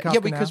idea,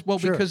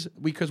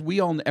 because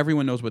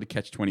everyone knows what a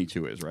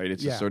Catch-22 is, right?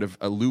 It's a sort of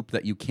a loop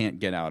that you can't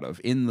get out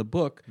of. In the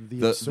book,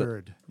 the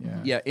absurd.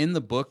 In the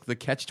book, the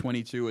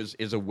Catch-22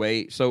 is a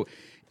way. So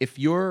if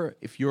you're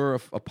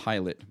a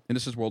pilot, and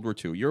this is World War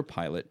II, you're a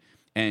pilot,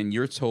 and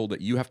you're told that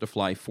you have to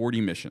fly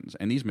 40 missions,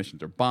 and these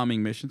missions are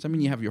bombing missions. I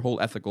mean, you have your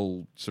whole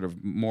ethical sort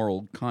of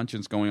moral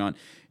conscience going on.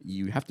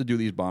 You have to do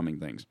these bombing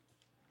things.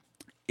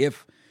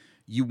 If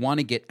you want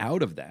to get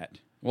out of that,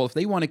 if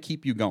they want to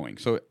keep you going,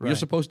 so you're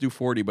supposed to do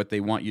 40, but they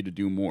want you to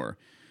do more.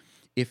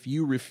 If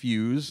you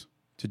refuse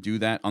to do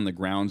that on the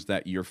grounds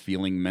that you're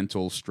feeling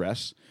mental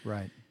stress,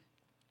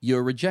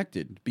 you're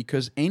rejected,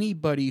 because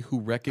anybody who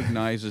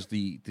recognizes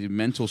the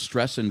mental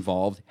stress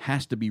involved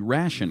has to be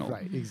rational.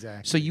 Right,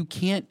 exactly. So you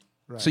can't.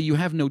 So you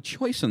have no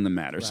choice in the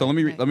matter. Right. So let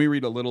me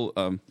read a little.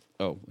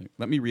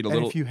 Let me read a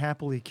little. If you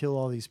happily kill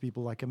all these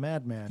people like a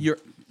madman,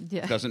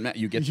 doesn't matter.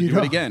 You get to do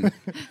it again.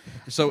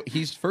 So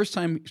the first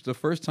time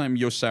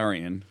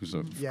Yossarian, who's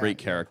a great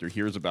character,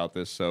 hears about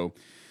this. So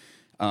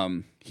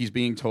he's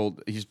being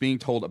told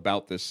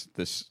about this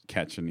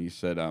catch, and he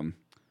said,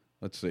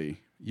 let's see.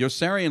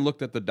 Yossarian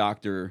looked at the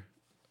doctor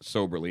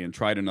soberly and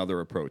tried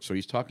another approach. So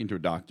he's talking to a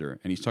doctor,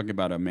 and he's talking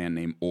about a man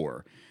named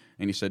Orr.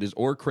 And he said, "Is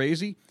Orr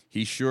crazy?"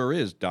 "He sure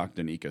is,"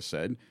 Dr. Nika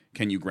said.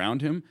 "Can you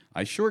ground him?"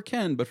 "I sure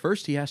can, but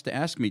first he has to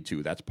ask me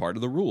to. That's part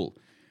of the rule."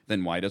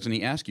 "Then why doesn't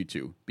he ask you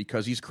to?"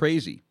 "Because he's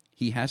crazy.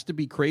 He has to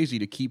be crazy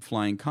to keep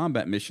flying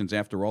combat missions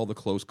after all the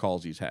close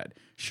calls he's had.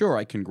 Sure,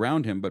 I can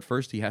ground him, but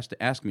first he has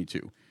to ask me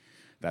to."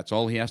 "That's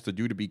all he has to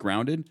do to be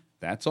grounded?"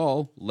 "That's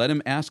all. Let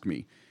him ask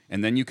me."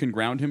 "And then you can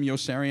ground him?"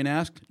 Yossarian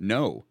asked.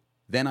 "No.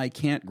 Then I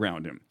can't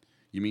ground him."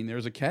 "You mean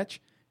there's a catch?"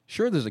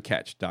 "Sure there's a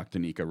catch," Dr.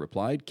 Nika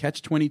replied.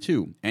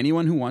 Catch-22.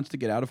 Anyone who wants to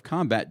get out of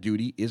combat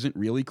duty isn't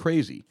really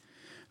crazy.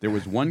 There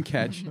was one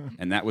catch,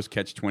 and that was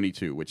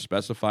Catch-22, which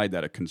specified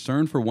that a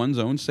concern for one's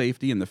own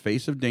safety in the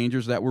face of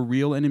dangers that were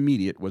real and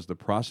immediate was the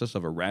process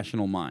of a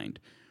rational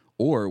mind.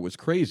 Orr was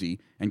crazy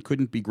and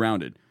couldn't be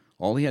grounded.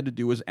 All he had to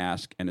do was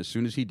ask, and as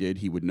soon as he did,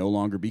 he would no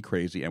longer be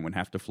crazy and would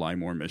have to fly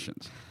more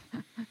missions.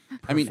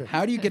 I mean,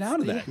 how do you get out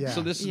of that? Yeah.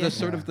 So this is the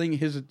sort of thing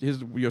his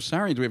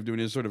Yossarian's way of doing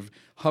is sort of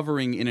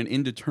hovering in an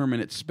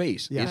indeterminate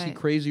space. Yeah. Is he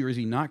crazy or is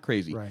he not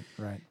crazy?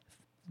 Right.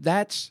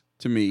 That's,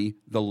 to me,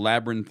 the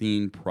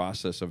labyrinthine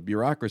process of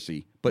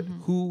bureaucracy. But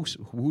who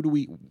do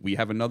we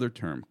have another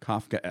term,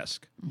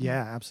 Kafkaesque.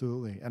 Yeah,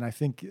 absolutely. And I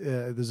think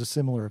there's a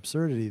similar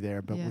absurdity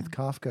there. But with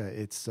Kafka,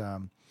 it's,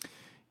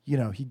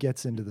 he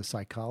gets into the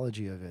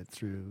psychology of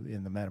it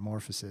in the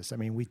Metamorphosis. I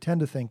mean, we tend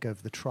to think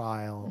of the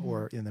trial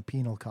or in the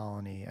penal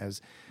colony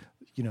as,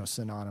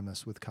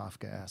 synonymous with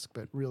Kafkaesque.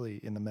 But really,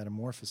 in the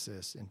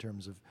Metamorphosis, in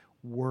terms of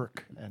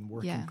work and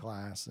working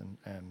class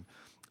and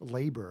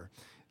labor,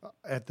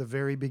 at the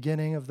very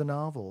beginning of the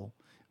novel,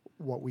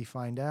 what we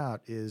find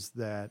out is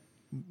that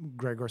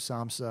Gregor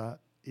Samsa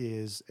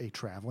is a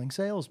traveling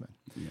salesman.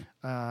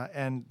 Yeah.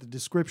 And the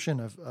description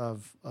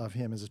of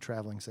him as a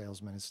traveling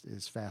salesman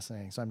is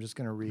fascinating. So I'm just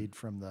going to read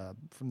from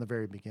the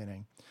very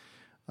beginning.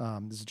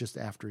 This is just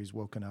after he's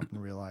woken up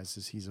and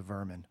realizes he's a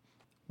vermin.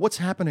 What's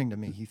happening to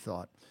me, he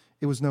thought.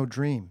 It was no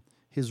dream.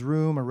 His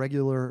room, a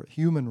regular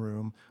human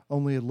room,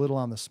 only a little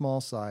on the small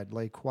side,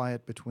 lay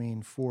quiet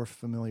between four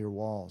familiar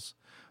walls.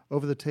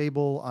 Over the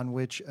table on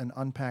which an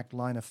unpacked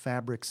line of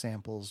fabric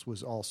samples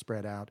was all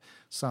spread out,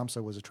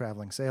 Samsa was a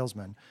traveling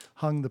salesman,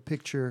 hung the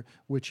picture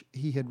which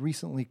he had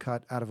recently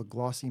cut out of a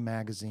glossy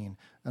magazine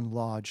and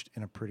lodged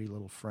in a pretty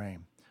little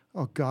frame.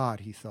 Oh,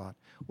 God, he thought,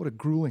 what a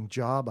grueling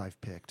job I've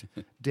picked.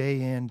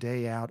 Day in,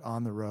 day out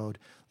on the road.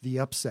 The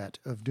upset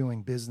of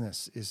doing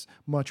business is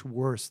much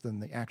worse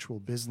than the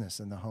actual business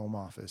in the home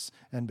office.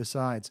 And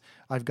besides,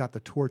 I've got the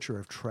torture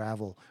of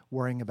travel,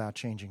 worrying about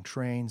changing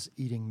trains,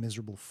 eating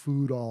miserable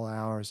food all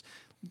hours,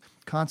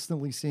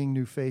 constantly seeing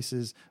new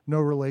faces, no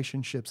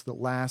relationships that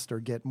last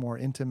or get more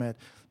intimate,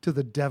 to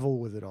the devil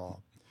with it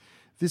all.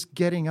 This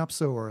getting up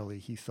so early,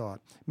 he thought,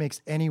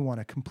 makes anyone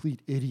a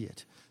complete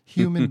idiot.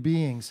 Human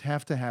beings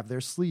have to have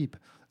their sleep.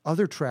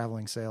 Other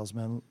traveling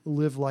salesmen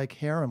live like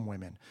harem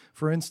women.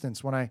 For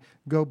instance, when I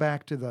go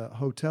back to the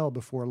hotel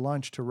before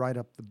lunch to write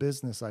up the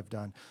business I've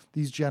done,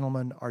 these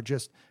gentlemen are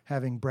just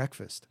having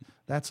breakfast.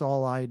 That's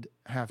all I'd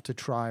have to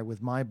try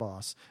with my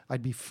boss.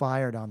 I'd be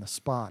fired on the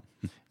spot.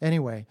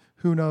 Anyway,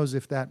 who knows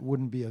if that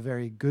wouldn't be a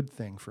very good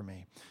thing for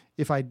me.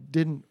 If I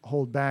didn't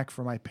hold back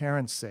for my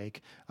parents'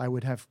 sake, I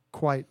would have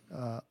quite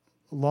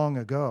long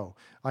ago.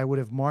 I would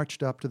have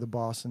marched up to the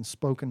boss and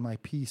spoken my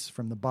piece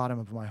from the bottom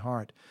of my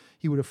heart.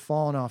 He would have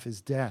fallen off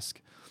his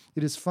desk.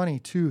 It is funny,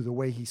 too, the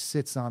way he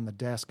sits on the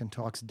desk and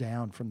talks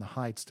down from the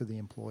heights to the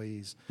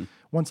employees.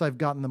 Once I've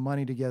gotten the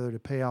money together to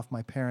pay off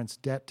my parents'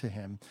 debt to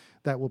him,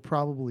 that will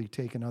probably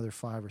take another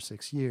 5 or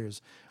 6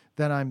 years.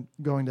 Then I'm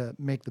going to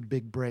make the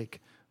big break.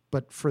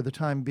 But for the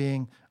time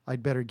being,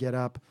 I'd better get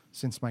up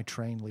since my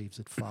train leaves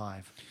at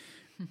 5.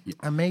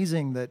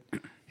 Amazing that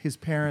his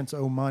parents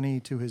owe money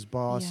to his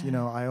boss.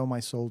 Yeah. I owe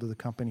my soul to the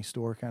company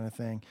store kind of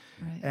thing.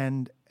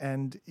 Right.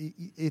 And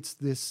it's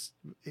this,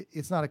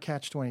 it's not a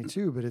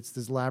catch-22, but it's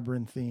this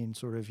labyrinthine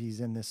sort of,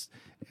 he's in this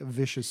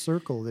vicious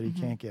circle that he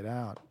can't get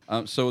out.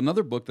 So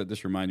another book that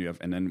this reminds me of,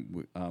 and then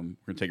we're going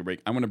to take a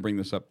break. I want to bring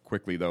this up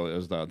quickly, though,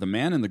 is The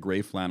Man in the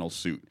Gray Flannel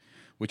Suit,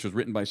 which was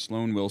written by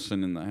Sloan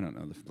Wilson in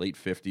the late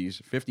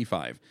 50s,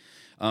 55.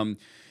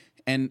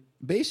 And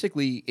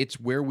basically, it's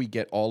where we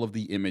get all of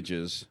the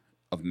images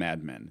of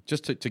Mad Men.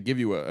 Just to give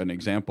you an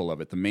example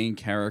of it, the main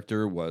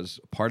character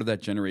was part of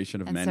that generation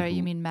of men. Sorry,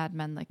 you mean Mad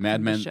Men, like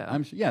Mad Men? The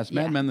show?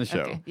 Mad Men the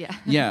show. Okay, yeah.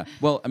 Yeah.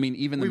 Well, I mean,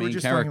 even the main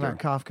character. We were just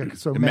talking about Kafka,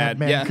 so Mad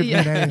Men could mean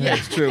anything.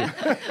 It's true.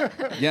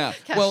 Yeah.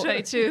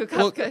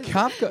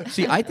 Kafka.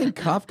 See, I think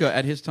Kafka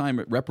at his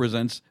time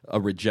represents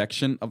a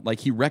rejection of,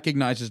 like, he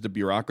recognizes the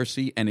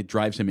bureaucracy and it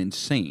drives him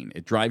insane.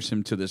 It drives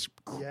him to this,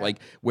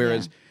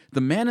 whereas. Yeah. The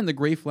Man in the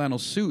Gray Flannel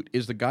Suit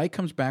is the guy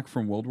comes back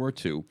from World War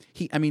II.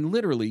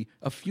 Literally,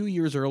 a few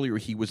years earlier,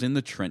 he was in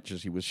the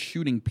trenches. He was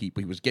shooting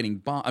people. He was getting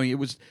bombed. I mean, it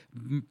was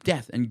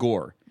death and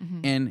gore.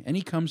 Mm-hmm. And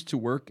he comes to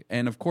work,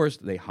 and of course,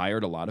 they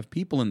hired a lot of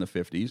people in the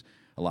 50s,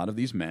 a lot of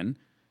these men,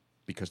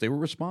 because they were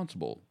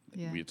responsible.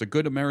 Yeah. It's a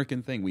good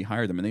American thing. We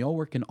hire them, and they all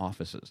work in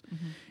offices.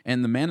 Mm-hmm.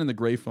 And the Man in the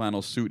Gray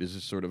Flannel Suit is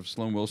a sort of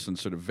Sloan Wilson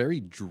sort of very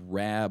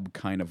drab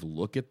kind of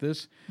look at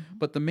this. Mm-hmm.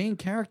 But the main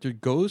character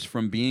goes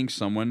from being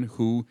someone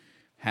who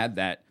had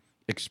that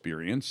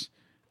experience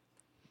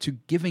to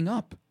giving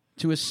up,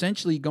 to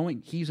essentially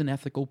going, he's an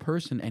ethical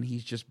person and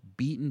he's just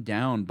beaten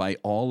down by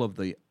all of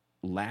the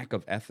lack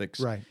of ethics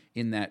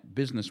in that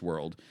business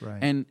world.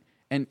 Right.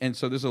 And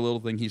so there's a little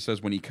thing he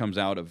says when he comes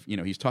out of,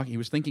 he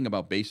was thinking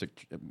about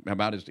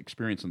his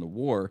experience in the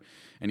war,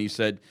 and he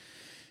said,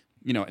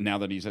 now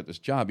that he's at this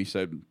job, he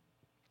said,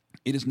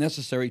 it is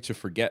necessary to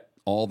forget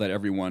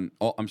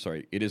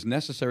it is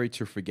necessary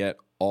to forget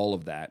all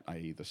of that,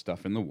 i.e. the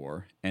stuff in the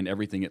war, and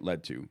everything it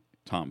led to,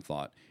 Tom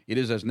thought. It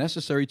is as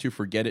necessary to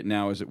forget it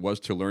now as it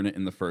was to learn it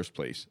in the first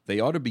place. They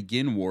ought to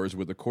begin wars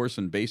with a course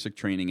in basic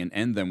training and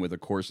end them with a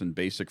course in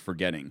basic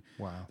forgetting.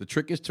 Wow. The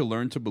trick is to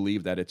learn to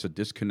believe that it's a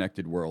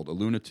disconnected world, a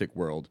lunatic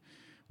world,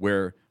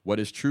 where What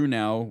is true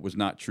now was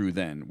not true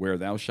then, where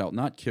thou shalt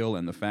not kill,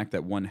 and the fact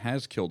that one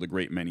has killed a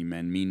great many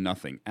men mean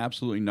nothing,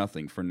 absolutely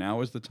nothing, for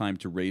now is the time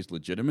to raise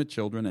legitimate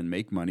children and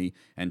make money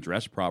and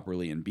dress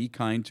properly and be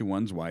kind to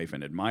one's wife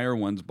and admire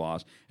one's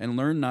boss and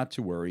learn not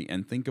to worry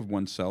and think of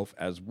oneself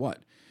as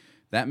what?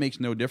 That makes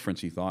no difference,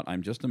 he thought.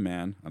 I'm just a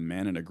man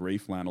in a gray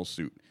flannel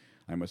suit.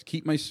 I must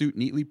keep my suit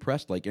neatly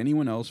pressed like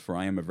anyone else, for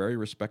I am a very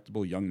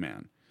respectable young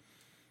man.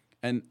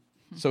 And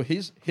so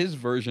his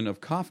version of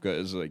Kafka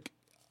is like,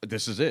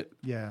 this is it.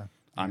 Yeah.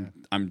 I'm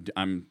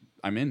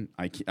in.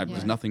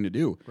 There's nothing to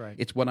do. Right.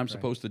 It's what I'm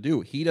supposed to do.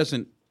 He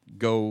doesn't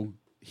go.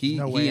 He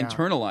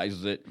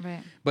internalizes it.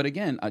 Right. But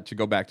again, to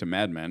go back to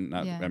Mad Men,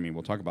 I mean,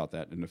 we'll talk about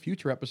that in a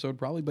future episode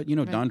probably. But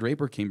Don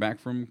Draper came back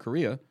from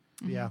Korea.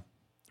 Mm-hmm. Yeah.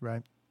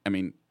 Right. I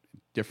mean,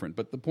 different.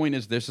 But the point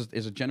is, this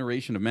is a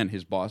generation of men.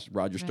 His boss,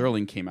 Roger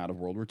Sterling, came out of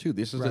World War II.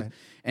 This is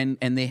and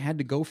they had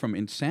to go from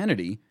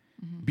insanity,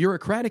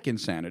 bureaucratic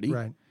insanity,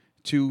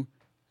 to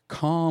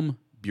calm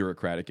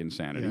bureaucratic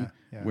insanity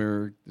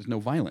where there's no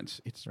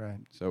violence. It's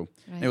so.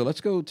 Anyway,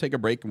 let's go take a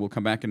break, and we'll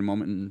come back in a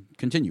moment and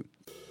continue.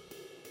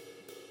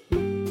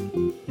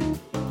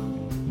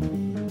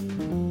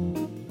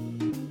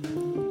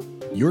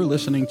 You're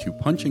listening to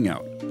Punching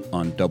Out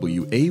on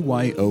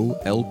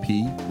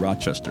WAYO-LP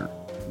Rochester,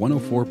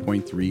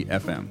 104.3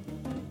 FM.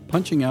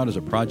 Punching Out is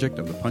a project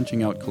of the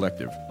Punching Out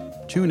Collective.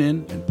 Tune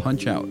in and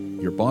punch out.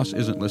 Your boss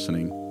isn't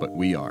listening, but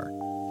we are.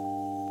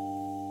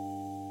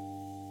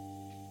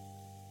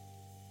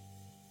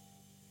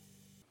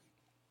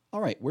 All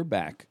right, we're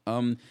back.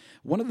 One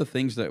of the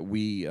things that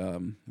we've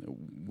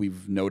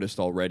noticed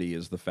already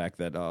is the fact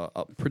that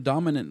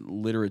predominant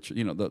literature,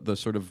 the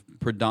sort of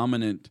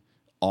predominant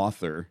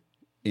author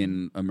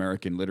in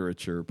American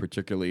literature,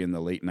 particularly in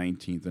the late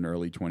 19th and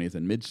early 20th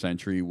and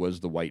mid-century, was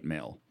the white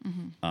male.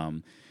 Mm-hmm.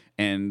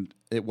 And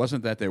it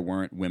wasn't that there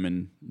weren't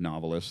women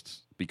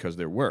novelists, because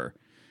there were.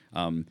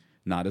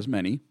 Not as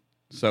many.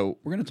 So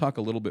we're going to talk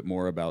a little bit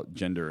more about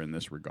gender in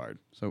this regard.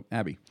 So,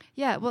 Abby.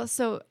 Yeah, well,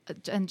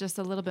 and just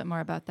a little bit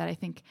more about that. I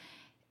think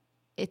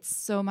it's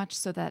so much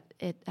so that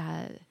it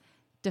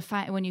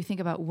when you think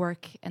about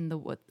work and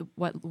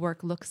what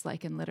work looks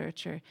like in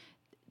literature,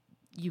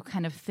 you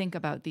kind of think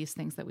about these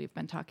things that we've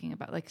been talking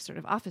about, like sort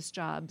of office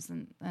jobs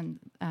and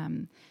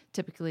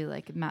typically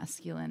like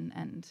masculine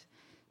and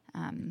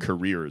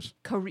careers.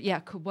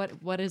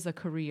 What is a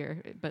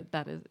career? But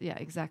that is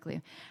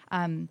exactly.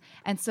 And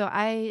so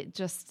I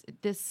just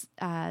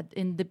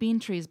in The Bean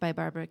Trees by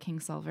Barbara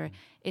Kingsolver,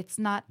 it's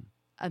not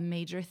a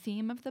major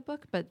theme of the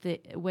book, but the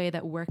way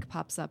that work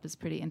pops up is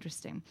pretty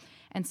interesting.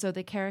 And so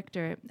the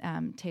character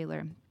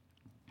Taylor,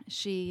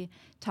 she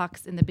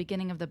talks in the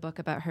beginning of the book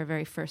about her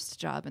very first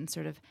job and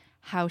sort of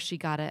how she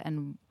got it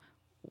and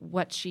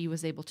what she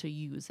was able to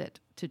use it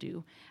to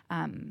do.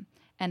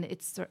 And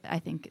it's, I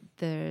think,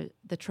 the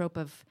trope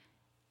of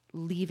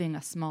leaving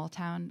a small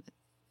town.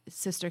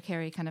 Sister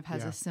Carrie kind of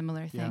has a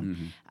similar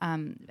thing.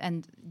 Mm-hmm.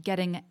 And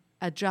getting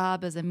a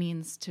job as a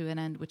means to an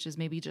end, which is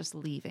maybe just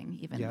leaving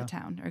even the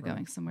town or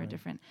going somewhere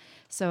different.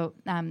 So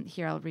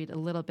here I'll read a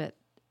little bit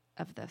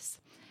of this.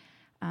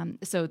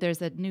 So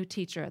there's a new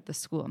teacher at the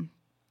school,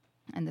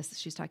 and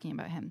she's talking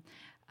about him.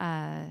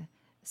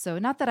 So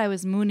not that I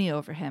was moony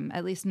over him,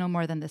 at least no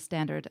more than the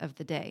standard of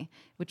the day,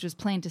 which was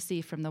plain to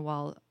see from the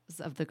walls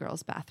of the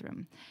girls'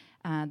 bathroom.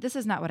 This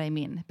is not what I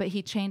mean, but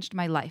he changed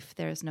my life,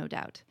 there is no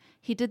doubt.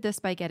 He did this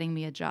by getting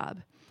me a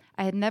job.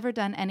 I had never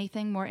done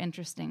anything more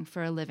interesting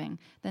for a living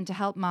than to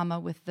help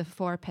Mama with the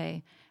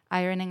forepay,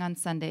 ironing on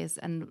Sundays,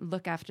 and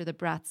look after the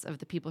brats of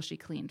the people she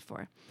cleaned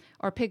for,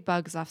 or pick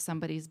bugs off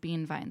somebody's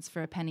bean vines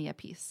for a penny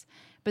apiece.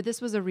 But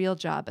this was a real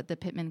job at the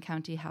Pittman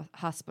County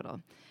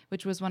Hospital,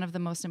 which was one of the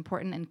most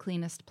important and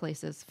cleanest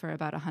places for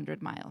about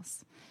 100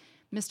 miles.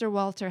 Mr.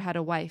 Walter had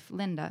a wife,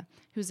 Linda,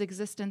 whose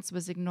existence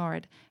was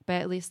ignored by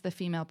at least the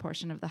female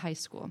portion of the high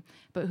school,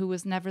 but who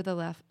was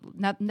nevertheless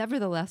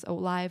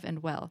alive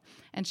and well,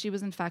 and she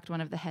was in fact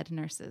one of the head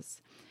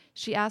nurses.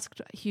 She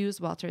asked Hughes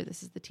Walter,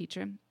 this is the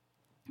teacher,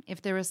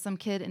 if there was some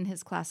kid in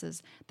his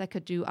classes that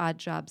could do odd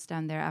jobs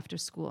down there after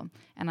school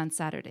and on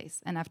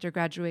Saturdays, and after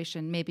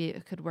graduation, maybe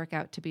it could work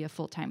out to be a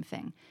full-time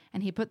thing.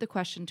 And he put the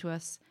question to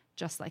us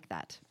just like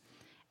that.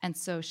 And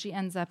so she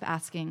ends up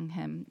asking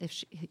him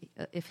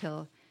if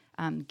he'll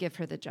give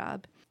her the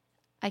job.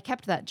 I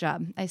kept that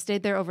job. I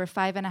stayed there over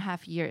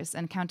 5.5 years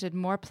and counted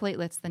more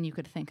platelets than you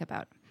could think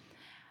about.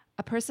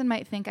 A person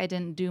might think I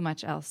didn't do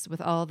much else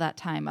with all that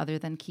time other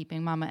than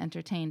keeping Mama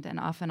entertained and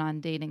off and on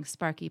dating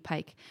Sparky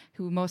Pike,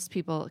 who most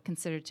people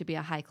considered to be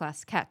a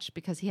high-class catch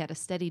because he had a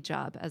steady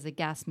job as a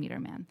gas meter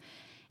man.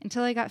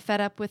 Until I got fed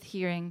up with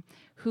hearing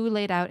who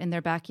laid out in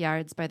their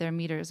backyards by their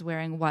meters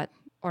wearing what,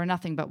 or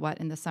nothing but what,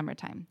 in the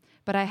summertime.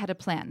 But I had a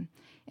plan.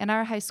 In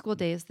our high school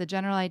days, the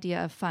general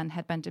idea of fun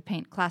had been to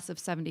paint Class of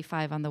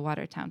 75 on the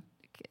water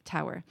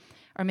tower,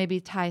 or maybe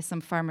tie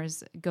some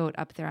farmer's goat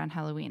up there on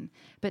Halloween.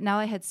 But now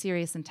I had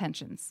serious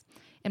intentions.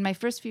 In my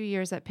first few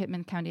years at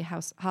Pittman County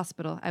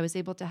Hospital, I was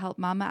able to help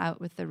Mama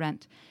out with the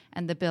rent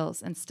and the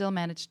bills and still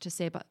managed to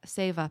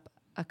save up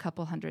a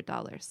couple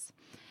 $100.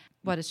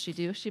 What does she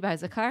do? She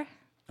buys a car?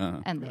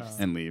 and leaves.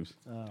 And leaves.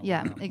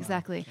 Yeah,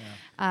 exactly.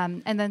 Yeah.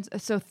 And then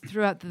so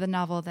throughout the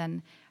novel,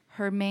 then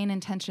her main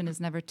intention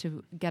is never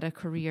to get a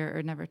career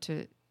or never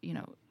to,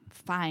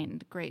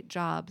 find great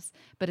jobs,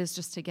 but is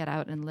just to get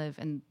out and live.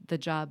 And the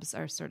jobs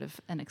are sort of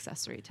an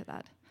accessory to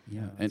that.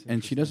 Yeah,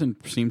 and she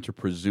doesn't seem to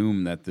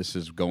presume that this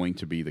is going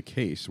to be the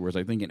case. Whereas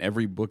I think in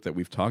every book that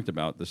we've talked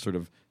about, the sort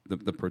of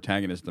the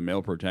protagonist, the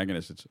male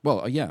protagonist, it's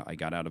I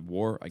got out of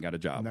war, I got a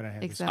job.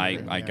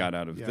 Exactly. I got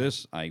out of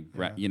this.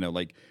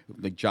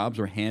 Like jobs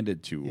are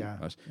handed to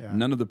us. Yeah.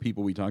 None of the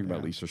people we talked about,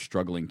 at least, are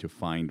struggling to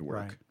find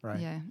work. Right.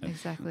 Yeah,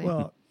 exactly.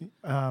 Well,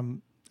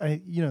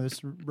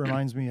 this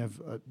reminds me of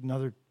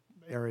another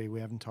area we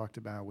haven't talked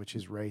about, which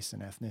is race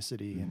and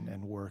ethnicity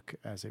and work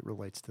as it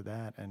relates to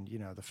that, and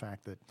the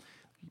fact that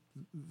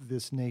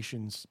this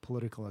nation's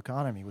political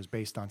economy was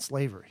based on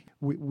slavery.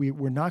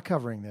 We're not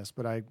covering this,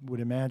 but I would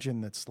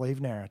imagine that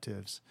slave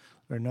narratives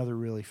are another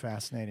really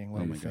fascinating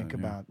way to think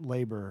about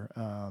labor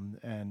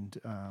and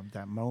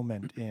that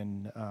moment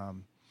in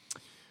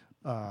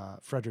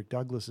Frederick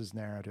Douglass's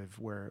narrative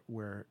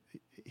where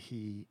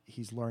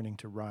he's learning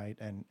to write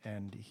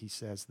and he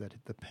says that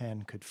the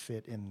pen could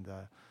fit in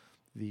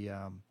the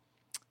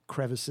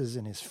crevices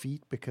in his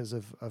feet because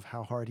of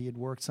how hard he had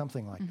worked,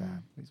 something like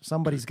that.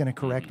 Somebody's going to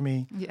correct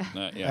me,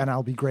 and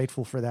I'll be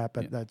grateful for that,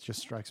 but that just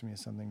strikes me as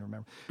something to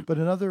remember. But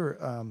another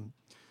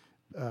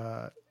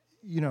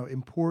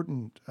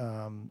important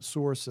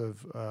source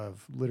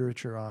of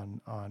literature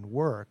on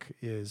work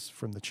is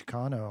from the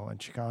Chicano and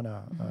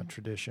Chicana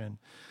tradition.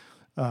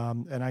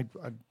 And I'd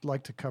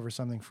like to cover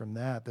something from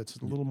that's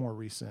a little more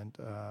recent.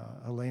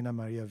 Helena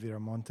Maria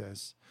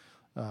Viramontes.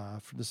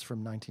 This is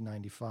from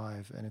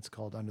 1995, and it's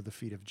called Under the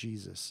Feet of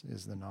Jesus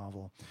is the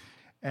novel.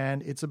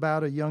 And it's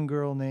about a young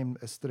girl named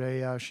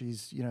Estrella.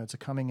 She's, it's a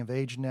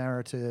coming-of-age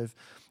narrative,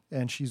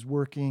 and she's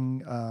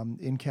working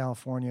in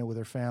California with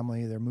her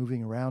family. They're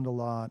moving around a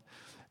lot.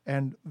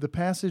 And the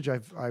passage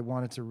I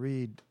wanted to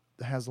read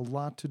has a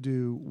lot to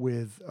do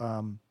with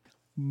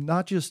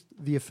not just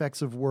the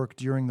effects of work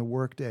during the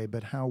workday,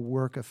 but how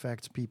work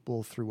affects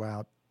people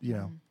throughout,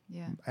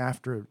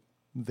 after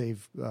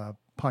they've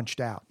punched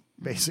out,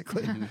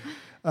 basically.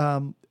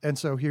 And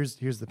so here's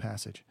the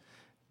passage.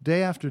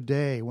 Day after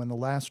day, when the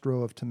last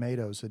row of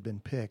tomatoes had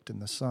been picked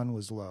and the sun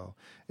was low,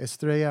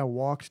 Estrella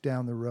walked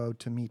down the road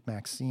to meet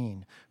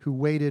Maxine, who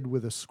waited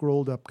with a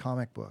scrolled-up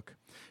comic book.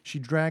 She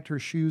dragged her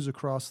shoes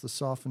across the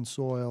softened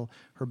soil,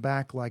 her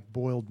back like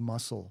boiled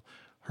mussel,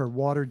 her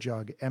water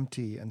jug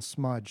empty and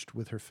smudged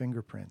with her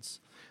fingerprints.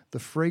 The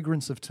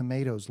fragrance of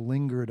tomatoes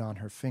lingered on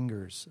her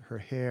fingers, her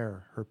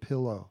hair, her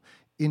pillow,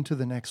 into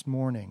the next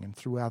morning and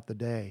throughout the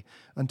day,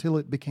 until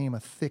it became a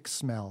thick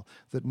smell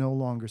that no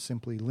longer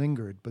simply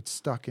lingered but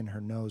stuck in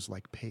her nose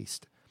like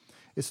paste.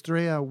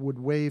 Estrella would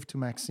wave to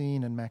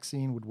Maxine, and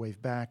Maxine would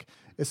wave back.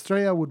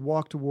 Estrella would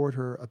walk toward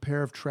her, a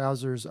pair of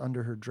trousers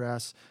under her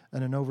dress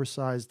and an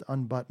oversized,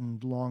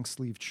 unbuttoned,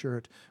 long-sleeved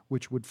shirt,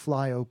 which would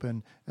fly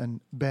open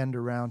and bend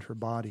around her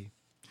body.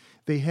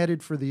 They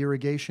headed for the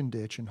irrigation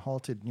ditch and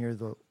halted near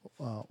the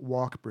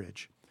walk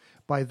bridge.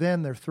 By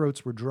then, their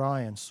throats were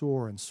dry and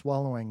sore, and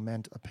swallowing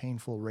meant a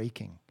painful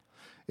raking.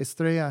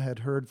 Estrella had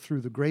heard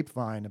through the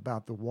grapevine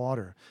about the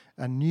water,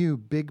 and knew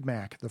Big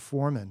Mac, the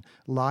foreman,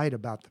 lied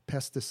about the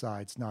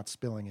pesticides not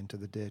spilling into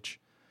the ditch.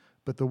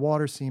 But the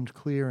water seemed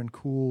clear and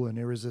cool and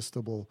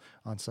irresistible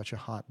on such a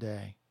hot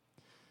day.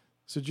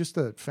 So just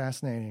a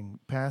fascinating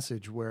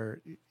passage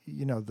where,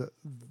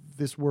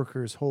 this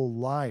worker's whole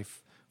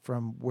life,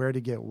 from where to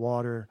get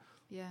water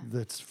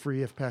that's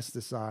free of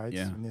pesticides,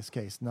 in this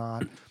case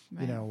not,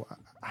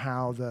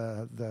 how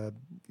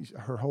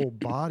her whole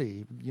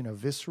body,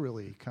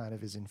 viscerally kind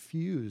of is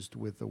infused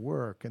with the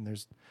work. And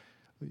there's,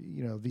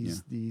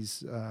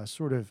 these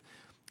sort of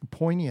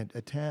poignant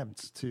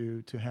attempts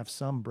to have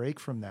some break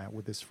from that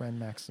with this friend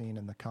Maxine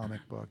in the comic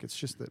book. It's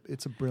just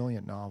it's a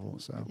brilliant novel.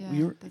 So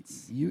you're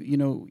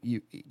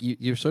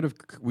sort of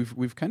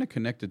we've kind of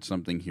connected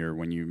something here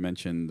when you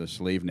mentioned the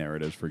slave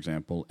narratives, for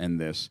example, and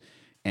this.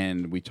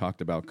 And we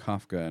talked about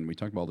Kafka, and we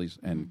talked about all these,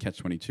 and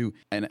Catch-22.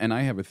 And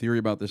I have a theory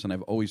about this, and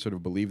I've always sort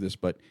of believed this,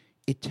 but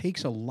it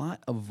takes a lot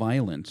of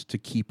violence to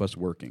keep us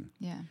working.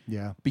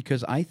 Yeah.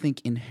 Because I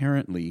think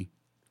inherently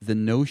the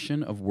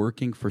notion of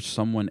working for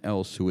someone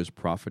else who is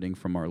profiting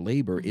from our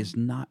labor is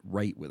not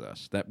right with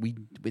us. That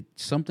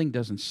something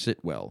doesn't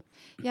sit well.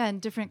 Yeah,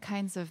 and different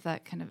kinds of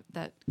that kind of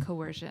that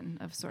coercion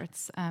of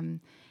sorts,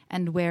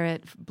 and where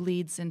it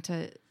bleeds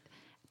into,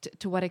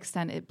 to what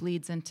extent it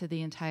bleeds into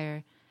the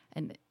entire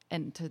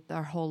and to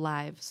our whole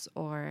lives,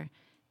 or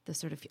the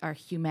sort of our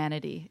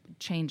humanity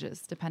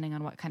changes depending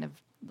on what kind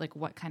of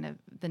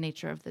the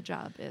nature of the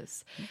job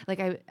is.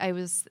 Like I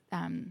was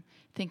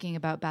thinking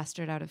about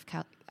Bastard out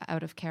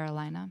of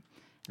Carolina.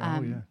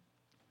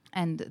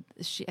 And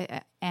she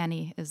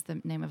Annie is the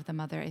name of the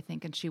mother, I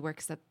think, and she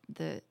works at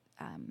the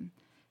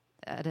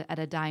at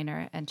a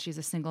diner, and she's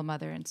a single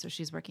mother, and so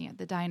she's working at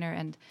the diner,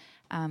 and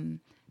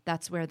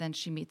that's where then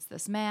she meets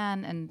this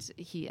man, and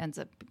he ends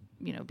up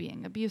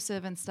being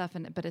abusive and stuff,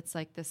 but it's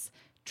like this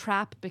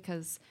trap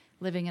because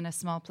living in a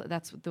small place,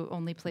 that's the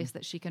only place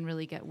that she can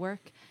really get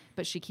work,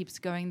 but she keeps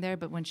going there.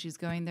 But when she's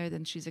going there,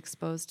 then she's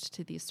exposed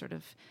to these sort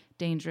of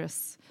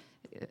dangerous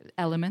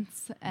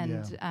elements,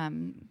 and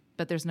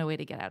but there's no way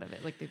to get out of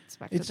it. Like it's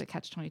back to the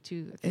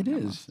catch-22. It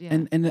is,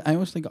 and I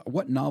always think,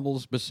 what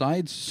novels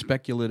besides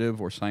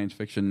speculative or science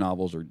fiction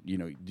novels, or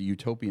the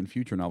utopian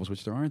future novels,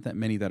 which there aren't that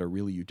many that are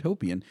really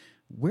utopian,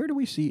 where do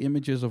we see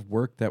images of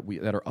work that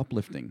are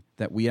uplifting,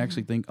 that we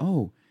actually think,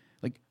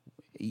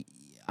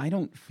 I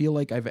don't feel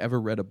like I've ever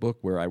read a book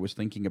where I was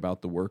thinking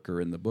about the worker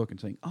in the book and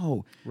saying,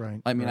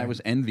 I was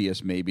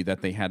envious maybe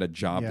that they had a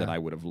job that I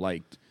would have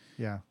liked.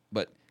 Yeah.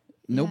 But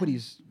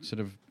nobody's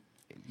sort of,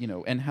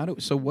 and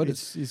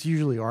it's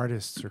usually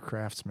artists or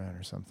craftsmen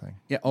or something.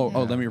 Yeah.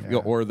 Let me go.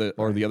 Or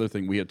the other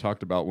thing we had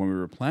talked about when we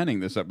were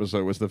planning this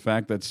episode was the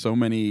fact that so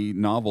many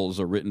novels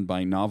are written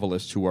by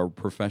novelists who are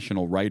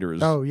professional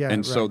writers. Oh, yeah.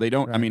 And so they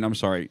don't, I mean, I'm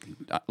sorry.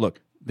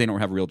 Look, they don't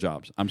have real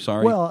jobs. I'm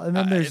sorry. Well, and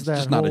then there's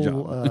that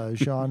whole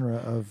genre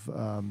of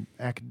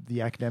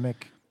the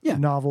academic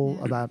novel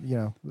about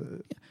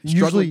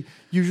usually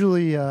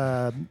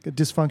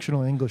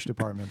dysfunctional English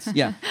departments.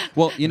 Yeah.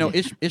 Well,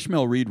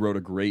 Ishmael Reed wrote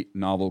a great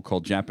novel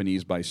called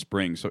Japanese by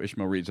Spring. So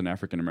Ishmael Reed's an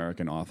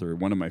African-American author,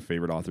 one of my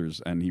favorite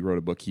authors, and he wrote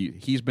a book.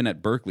 He's been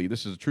at Berkeley.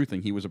 This is a true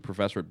thing. He was a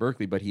professor at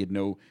Berkeley, but he had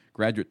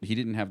he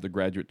didn't have the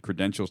graduate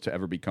credentials to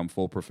ever become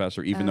full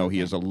professor, even though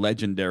he is a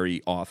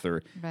legendary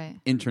author,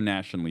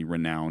 internationally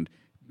renowned.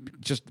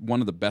 Just one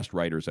of the best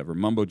writers ever.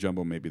 Mumbo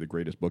Jumbo may be the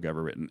greatest book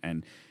ever written,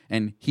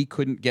 and he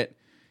could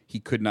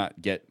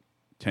not get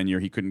tenure.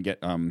 He couldn't get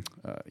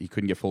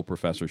full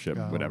professorship,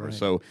 whatever. Right.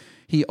 So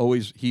he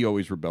always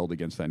rebelled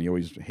against that, and he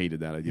always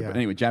hated that idea. Yeah. But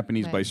anyway,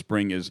 Japanese by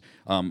Spring is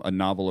a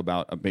novel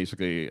about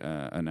basically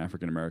an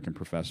African American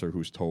professor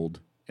who's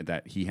told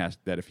that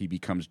if he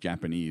becomes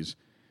Japanese,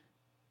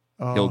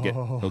 he'll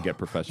get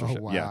professorship.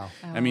 Oh, wow. Yeah,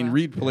 I mean,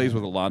 Reed plays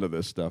with a lot of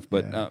this stuff,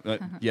 but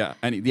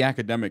and the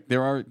academic,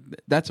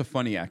 that's a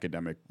funny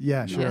academic.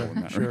 Yeah, sure.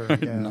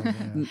 Right? Yeah.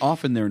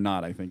 Often they're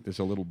not. I think there's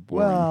a little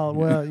boring.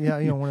 Well, yeah.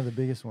 One of the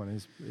biggest one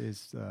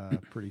is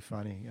pretty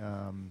funny.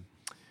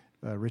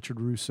 Richard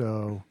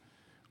Russo.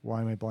 Why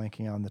am I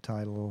blanking on the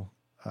title?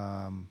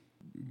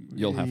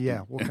 You'll have to.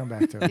 Yeah, we'll come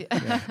back to it.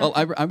 Yeah. Well,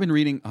 I've been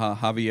reading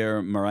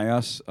Javier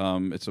Marias.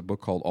 It's a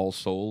book called All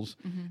Souls,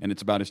 and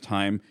it's about his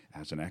time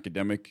as an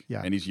academic,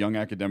 and he's a young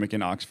academic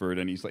in Oxford,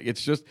 and he's like,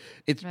 it's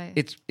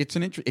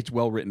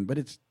well written, but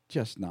it's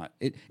just not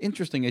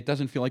interesting. It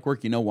doesn't feel like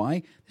work. You know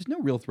why? There's no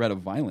real threat of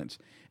violence.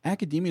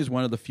 Academia is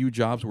one of the few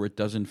jobs where it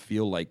doesn't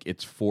feel like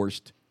it's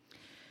forced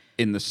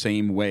in the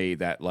same way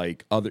that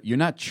you're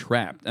not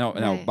trapped. Now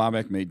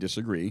Babak may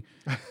disagree.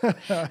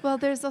 Well,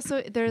 there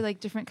are like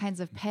different kinds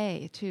of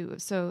pay too.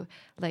 So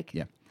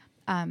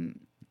I'm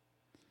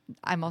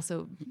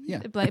also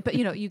but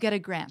you get a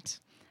grant,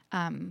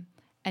 and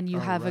you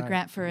have a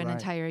grant for an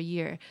entire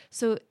year.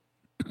 So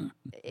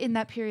in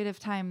that period of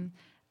time,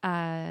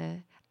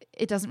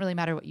 it doesn't really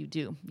matter what you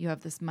do. You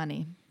have this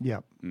money. Yeah.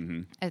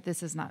 Mm-hmm.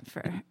 This is not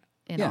for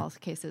all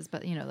cases,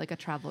 but like a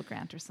travel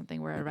grant or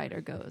something where a writer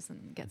goes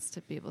and gets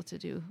to be able to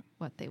do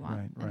what they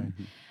want.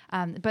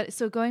 Right. But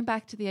so going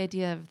back to the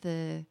idea of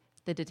the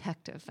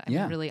detective,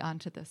 I'm really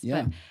onto this.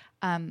 Yeah.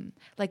 But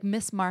like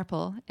Miss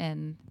Marple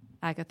in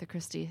Agatha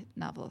Christie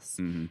novels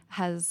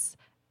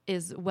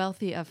is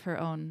wealthy of her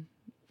own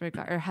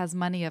regard, or has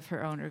money of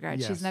her own regard.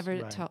 Yes, she's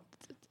never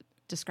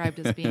described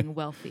as being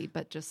wealthy,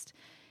 but just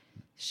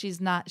she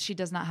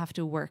does not have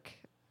to work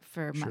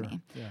for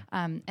money.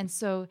 Yeah. And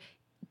so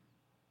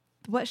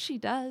what she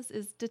does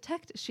is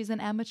detect. She's an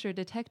amateur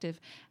detective.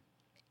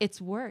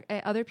 It's work.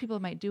 Other people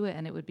might do it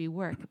and it would be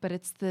work, but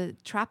it's the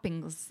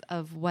trappings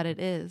of what it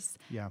is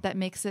that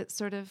makes it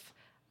sort of,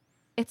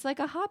 it's like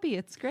a hobby.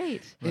 It's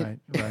great. Right.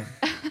 I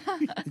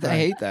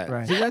hate that.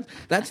 Right. See,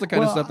 that's the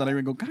kind of stuff that I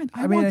even go, God,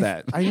 I want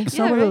that. I think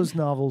some of those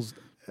novels,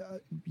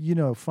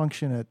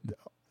 function at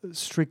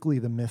strictly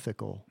the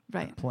mythical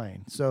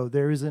plane. So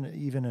there isn't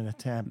even an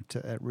attempt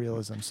at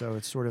realism. So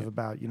it's sort of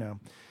about,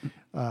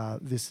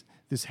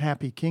 this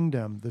happy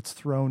kingdom that's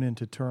thrown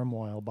into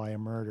turmoil by a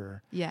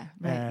murder. Yeah,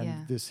 right.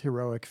 And this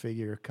heroic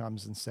figure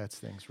comes and sets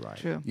things right.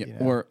 True.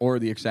 Yeah. Or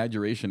the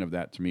exaggeration of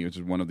that, to me, which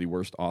is one of the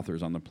worst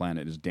authors on the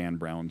planet, is Dan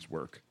Brown's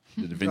work.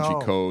 The Da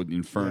Vinci Code,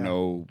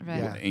 Inferno,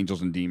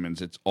 Angels and Demons.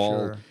 It's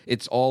all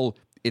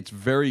it's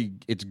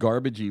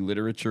garbagey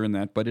literature in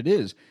that, but it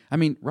is. I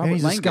mean, Robert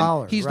He's Langdon, a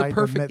scholar, he's the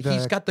perfect.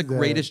 He's got the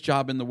greatest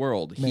job in the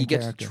world. He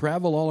gets to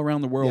travel all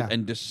around the world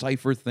and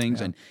decipher things,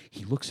 and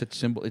he looks at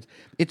symbols.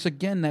 It's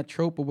again that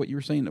trope of what you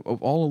were saying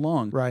of all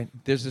along. Right.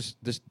 There's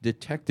this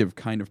detective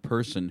kind of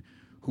person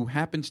who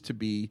happens to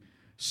be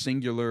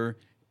singular,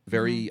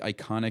 very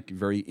iconic,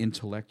 very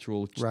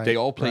intellectual. Right. They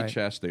all play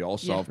chess. They all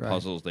solve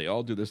puzzles. They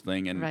all do this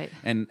thing,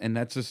 and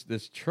that's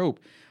this trope.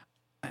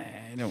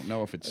 I don't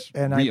know if it's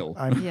real.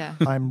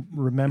 I'm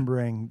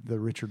remembering the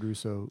Richard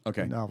Russo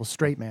novel,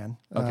 Straight Man.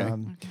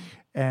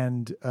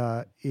 And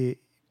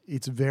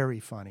it's very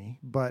funny,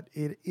 but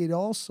it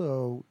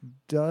also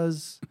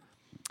does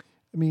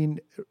I mean,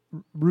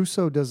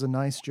 Rousseau does a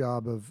nice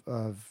job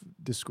of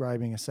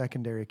describing a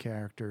secondary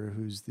character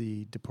who's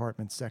the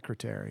department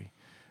secretary,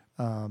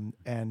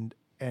 and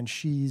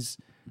she's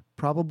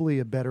probably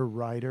a better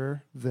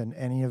writer than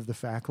any of the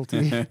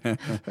faculty.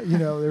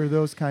 There are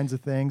those kinds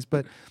of things.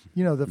 But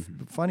the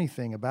funny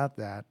thing about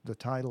that, the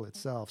title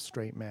itself,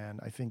 Straight Man,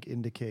 I think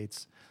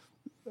indicates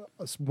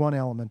one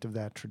element of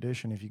that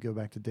tradition. If you go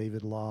back to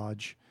David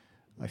Lodge,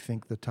 I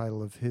think the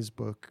title of his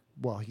book,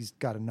 well, he's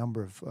got a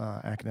number of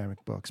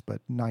academic books,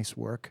 but Nice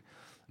Work,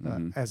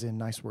 as in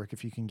nice work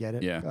if you can get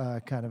it,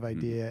 kind of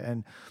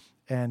idea.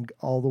 And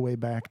all the way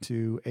back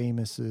to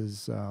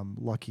Amos's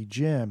Lucky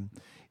Jim,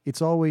 it's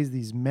always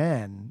these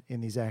men in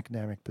these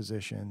academic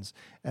positions,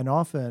 and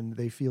often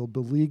they feel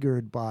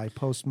beleaguered by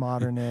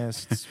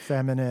postmodernists,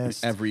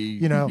 feminists.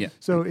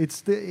 So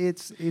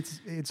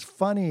it's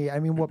funny. I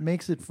mean, what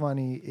makes it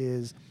funny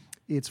is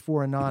it's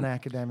for a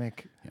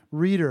non-academic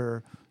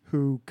reader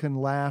who can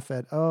laugh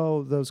at,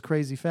 those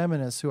crazy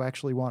feminists who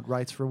actually want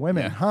rights for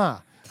women,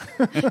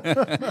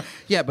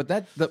 Yeah, but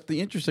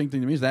the interesting thing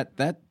to me is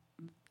that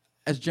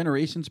as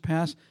generations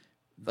pass,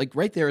 like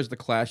right there is the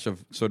clash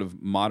of sort of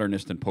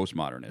modernist and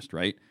postmodernist,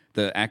 right?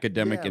 The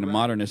academic in a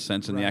modernist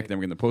sense and the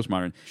academic in the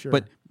postmodern. Sure.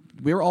 But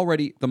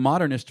the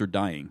modernists are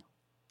dying.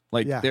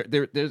 Like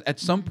there's at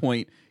some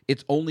point,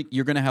 it's only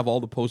you're going to have all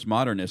the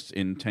postmodernists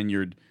in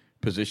tenured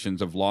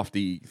positions of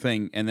lofty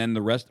thing, and then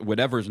the rest,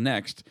 whatever's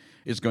next,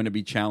 is going to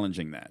be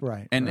challenging that.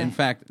 Right. And in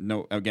fact,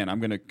 again, I'm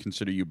going to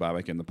consider you,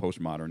 Babak, in the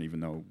postmodern, even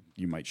though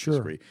you might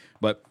disagree.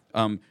 But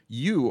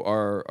you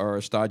are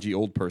a stodgy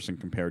old person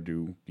compared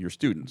to your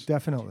students.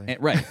 Definitely.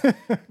 And, right.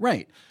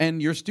 Right.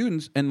 And your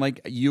students, and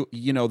like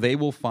they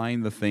will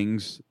find the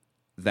things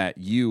that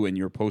you and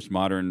your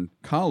postmodern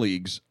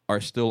colleagues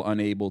are still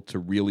unable to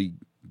really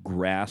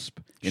grasp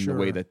in the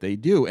way that they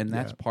do, and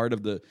that's part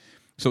of the.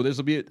 So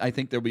I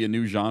think there'll be a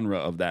new genre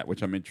of that,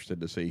 which I'm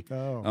interested to see.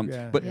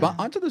 But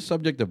onto the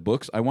subject of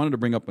books, I wanted to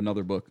bring up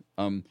another book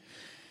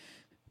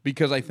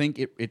because I think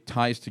it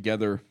ties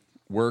together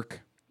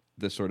work,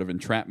 the sort of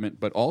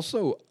entrapment, but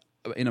also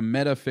in a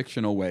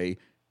meta-fictional way,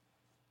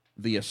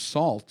 the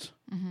assault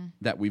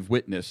that we've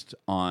witnessed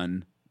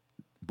on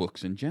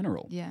books in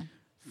general. Yeah.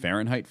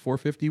 Fahrenheit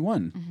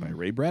 451 by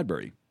Ray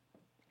Bradbury.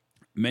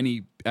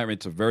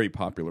 It's a very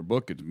popular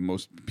book.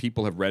 Most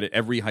people have read it.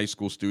 Every high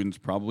school student's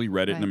probably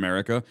read it in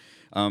America.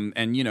 And,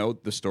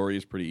 the story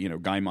is pretty,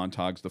 Guy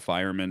Montague's the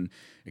fireman,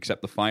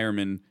 except the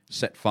fireman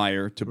set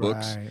fire to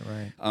books.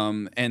 Right.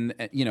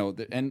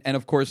 And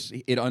of course,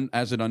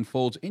 as it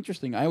unfolds,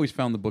 interesting. I always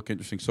found the book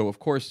interesting. So, of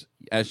course,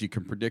 as you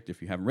can predict, if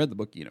you haven't read the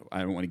book, I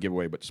don't want to give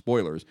away, but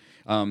spoilers,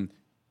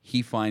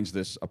 he finds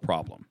this a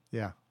problem.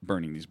 Yeah.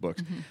 Burning these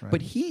books. Right.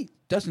 But he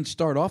doesn't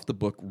start off the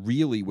book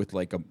really with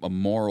like a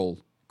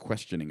moral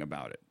questioning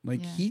about it.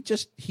 Like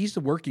he's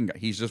the working guy.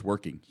 He's just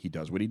working. He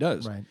does what he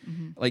does. Right.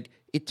 Like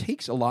it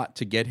takes a lot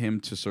to get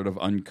him to sort of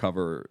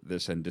uncover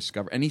this and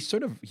discover. And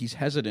he's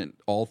hesitant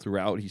all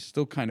throughout. He's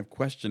still kind of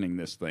questioning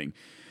this thing.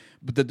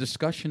 But the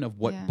discussion of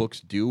what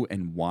books do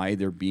and why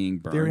they're being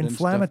burned, they're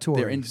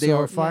inflammatory.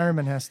 A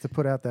fireman has to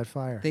put out that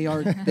fire.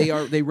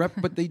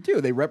 But they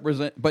do. They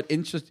represent. But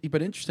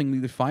interestingly,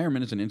 the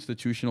fireman is an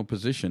institutional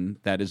position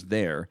that is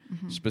there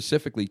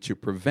specifically to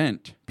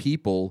prevent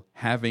people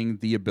having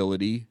the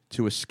ability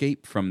to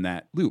escape from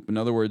that loop. In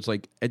other words,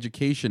 like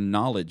education,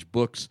 knowledge,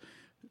 books,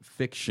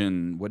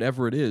 fiction,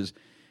 whatever it is,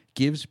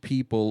 gives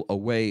people a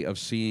way of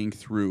seeing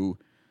through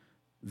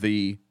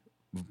the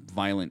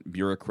violent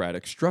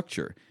bureaucratic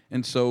structure.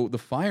 And so the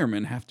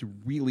firemen have to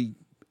really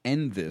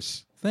end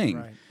this thing.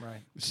 Right.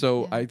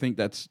 So I think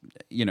that's,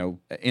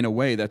 in a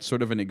way, that's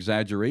sort of an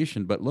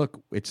exaggeration. But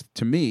look,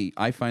 to me,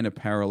 I find a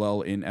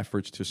parallel in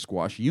efforts to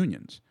squash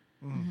unions.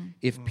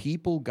 If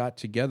people got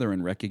together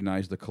and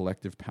recognized the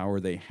collective power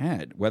they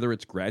had, whether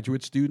it's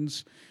graduate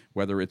students,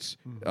 whether it's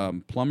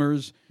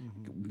plumbers,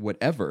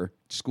 whatever,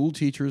 school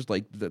teachers,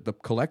 like the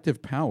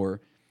collective power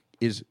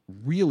is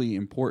really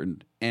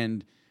important.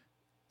 And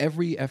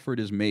every effort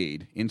is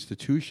made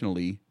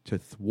institutionally to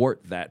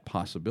thwart that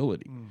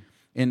possibility.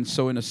 And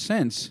so in a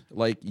sense,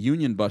 like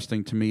union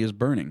busting to me is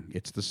burning.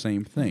 It's the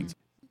same thing.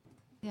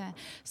 Yeah.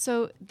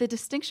 So the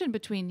distinction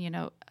between,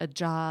 a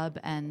job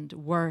and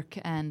work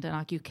and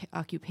an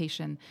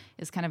occupation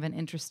is kind of an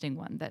interesting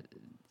one that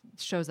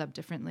shows up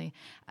differently.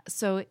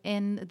 So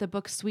in the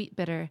book Sweet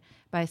Bitter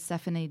by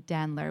Stephanie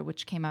Danler,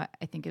 which came out,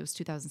 I think it was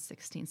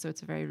 2016, so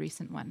it's a very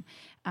recent one,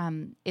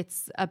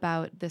 it's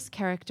about this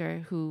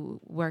character who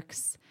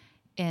works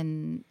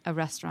in a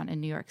restaurant in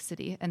New York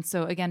City. And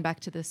so again, back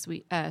to the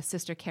sweet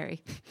sister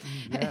Carrie,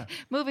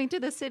 moving to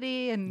the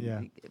city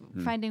and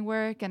finding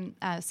work. And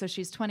so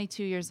she's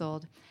 22 years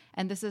old.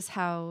 And this is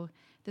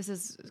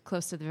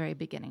close to the very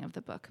beginning of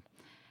the book.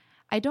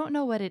 I don't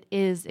know what it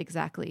is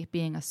exactly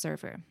being a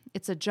server.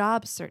 It's a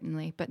job,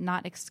 certainly, but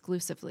not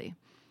exclusively.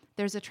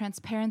 There's a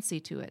transparency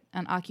to it,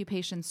 an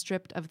occupation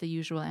stripped of the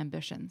usual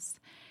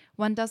ambitions.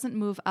 One doesn't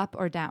move up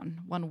or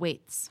down. One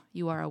waits.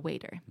 You are a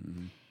waiter.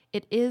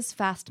 It is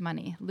fast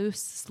money,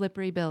 loose,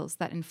 slippery bills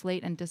that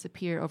inflate and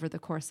disappear over the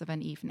course of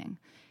an evening.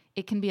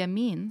 It can be a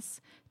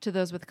means to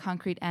those with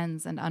concrete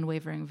ends and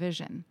unwavering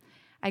vision.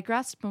 I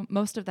grasped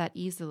most of that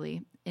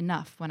easily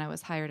enough when I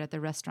was hired at the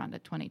restaurant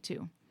at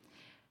 22.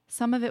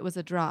 Some of it was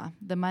a draw,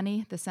 the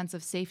money, the sense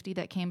of safety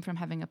that came from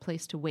having a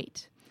place to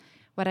wait.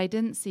 What I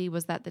didn't see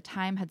was that the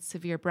time had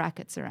severe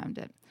brackets around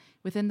it.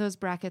 Within those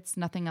brackets,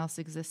 nothing else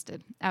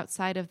existed.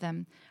 Outside of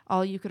them,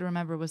 all you could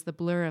remember was the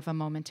blur of a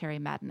momentary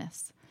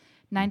madness.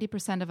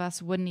 90% of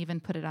us wouldn't even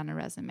put it on a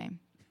resume.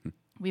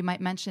 We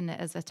might mention it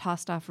as a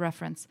tossed-off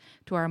reference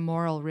to our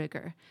moral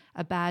rigor,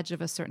 a badge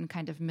of a certain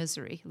kind of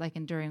misery, like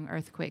enduring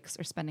earthquakes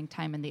or spending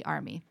time in the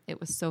army. It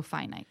was so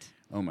finite.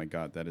 Oh, my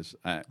God. That is...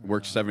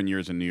 worked 7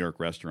 years in New York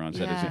restaurants.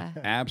 Yeah. That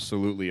is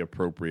absolutely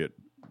appropriate.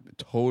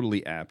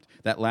 Totally apt.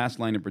 That last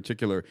line in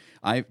particular,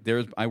 I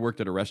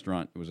worked at a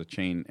restaurant. It was a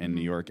chain in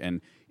New York,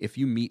 and if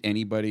you meet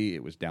anybody,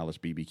 it was Dallas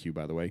BBQ,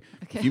 by the way.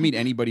 Okay. If you meet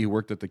anybody who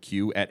worked at the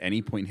Q at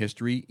any point in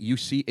history, you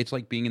see it's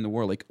like being in the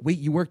war. Like, wait,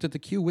 you worked at the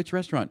Q? Which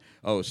restaurant?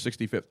 Oh,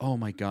 65th. Oh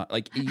my God!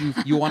 Like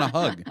you want to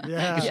hug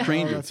a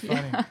stranger. Oh, that's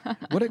funny.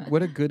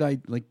 What a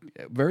good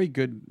very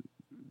good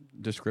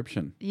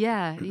description.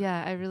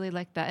 Yeah, I really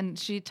like that, and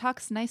she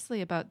talks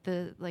nicely about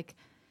the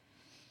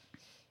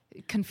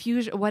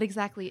confusion. What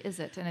exactly is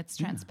it? And it's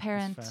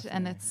transparent,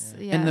 and it's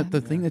and the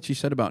thing that she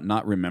said about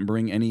not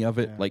remembering any of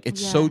it, like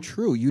it's so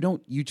true.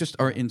 You just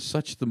are in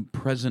such the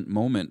present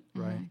moment.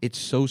 Right. It's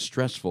so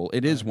stressful.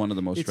 It is one of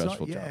the most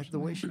stressful jobs. The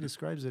way she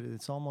describes it,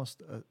 it's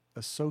almost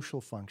a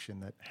social function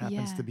that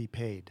happens to be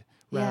paid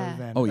rather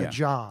than a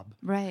job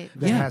that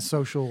has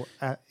social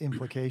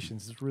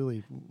implications. It's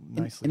really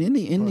nicely. And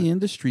in the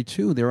industry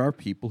too, there are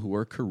people who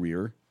are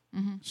career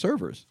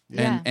servers.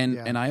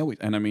 And I always,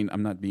 and I mean,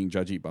 I'm not being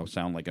judgy, but I'll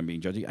sound like I'm being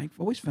judgy. I've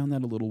always found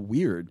that a little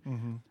weird.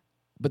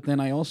 But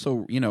then I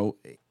also, in a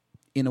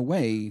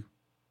way,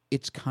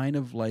 it's kind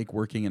of like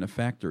working in a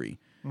factory.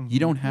 You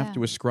don't have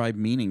to ascribe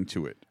meaning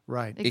to it.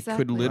 Right. Exactly. It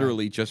could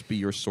literally just be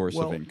your source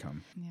of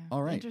income. Yeah.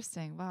 All right.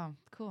 Interesting. Wow.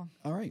 Cool.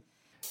 All right.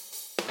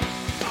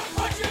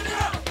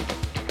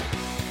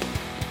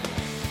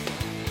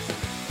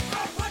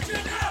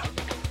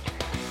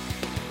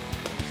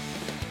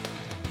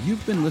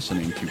 You've been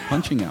listening to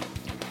Punching Out.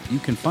 You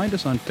can find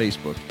us on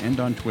Facebook and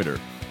on Twitter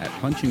at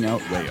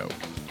PunchingOutWayo.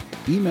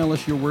 Email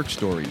us your work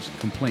stories,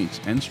 complaints,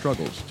 and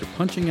struggles to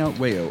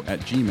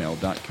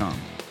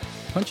punchingoutwayo@gmail.com.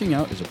 Punching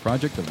Out is a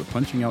project of the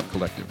Punching Out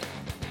Collective.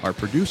 Our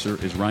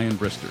producer is Ryan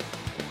Brister.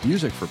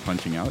 Music for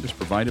Punching Out is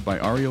provided by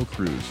Ariel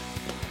Cruz.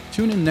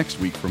 Tune in next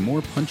week for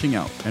more Punching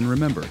Out, and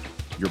remember,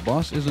 your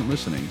boss isn't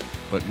listening,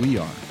 but we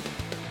are.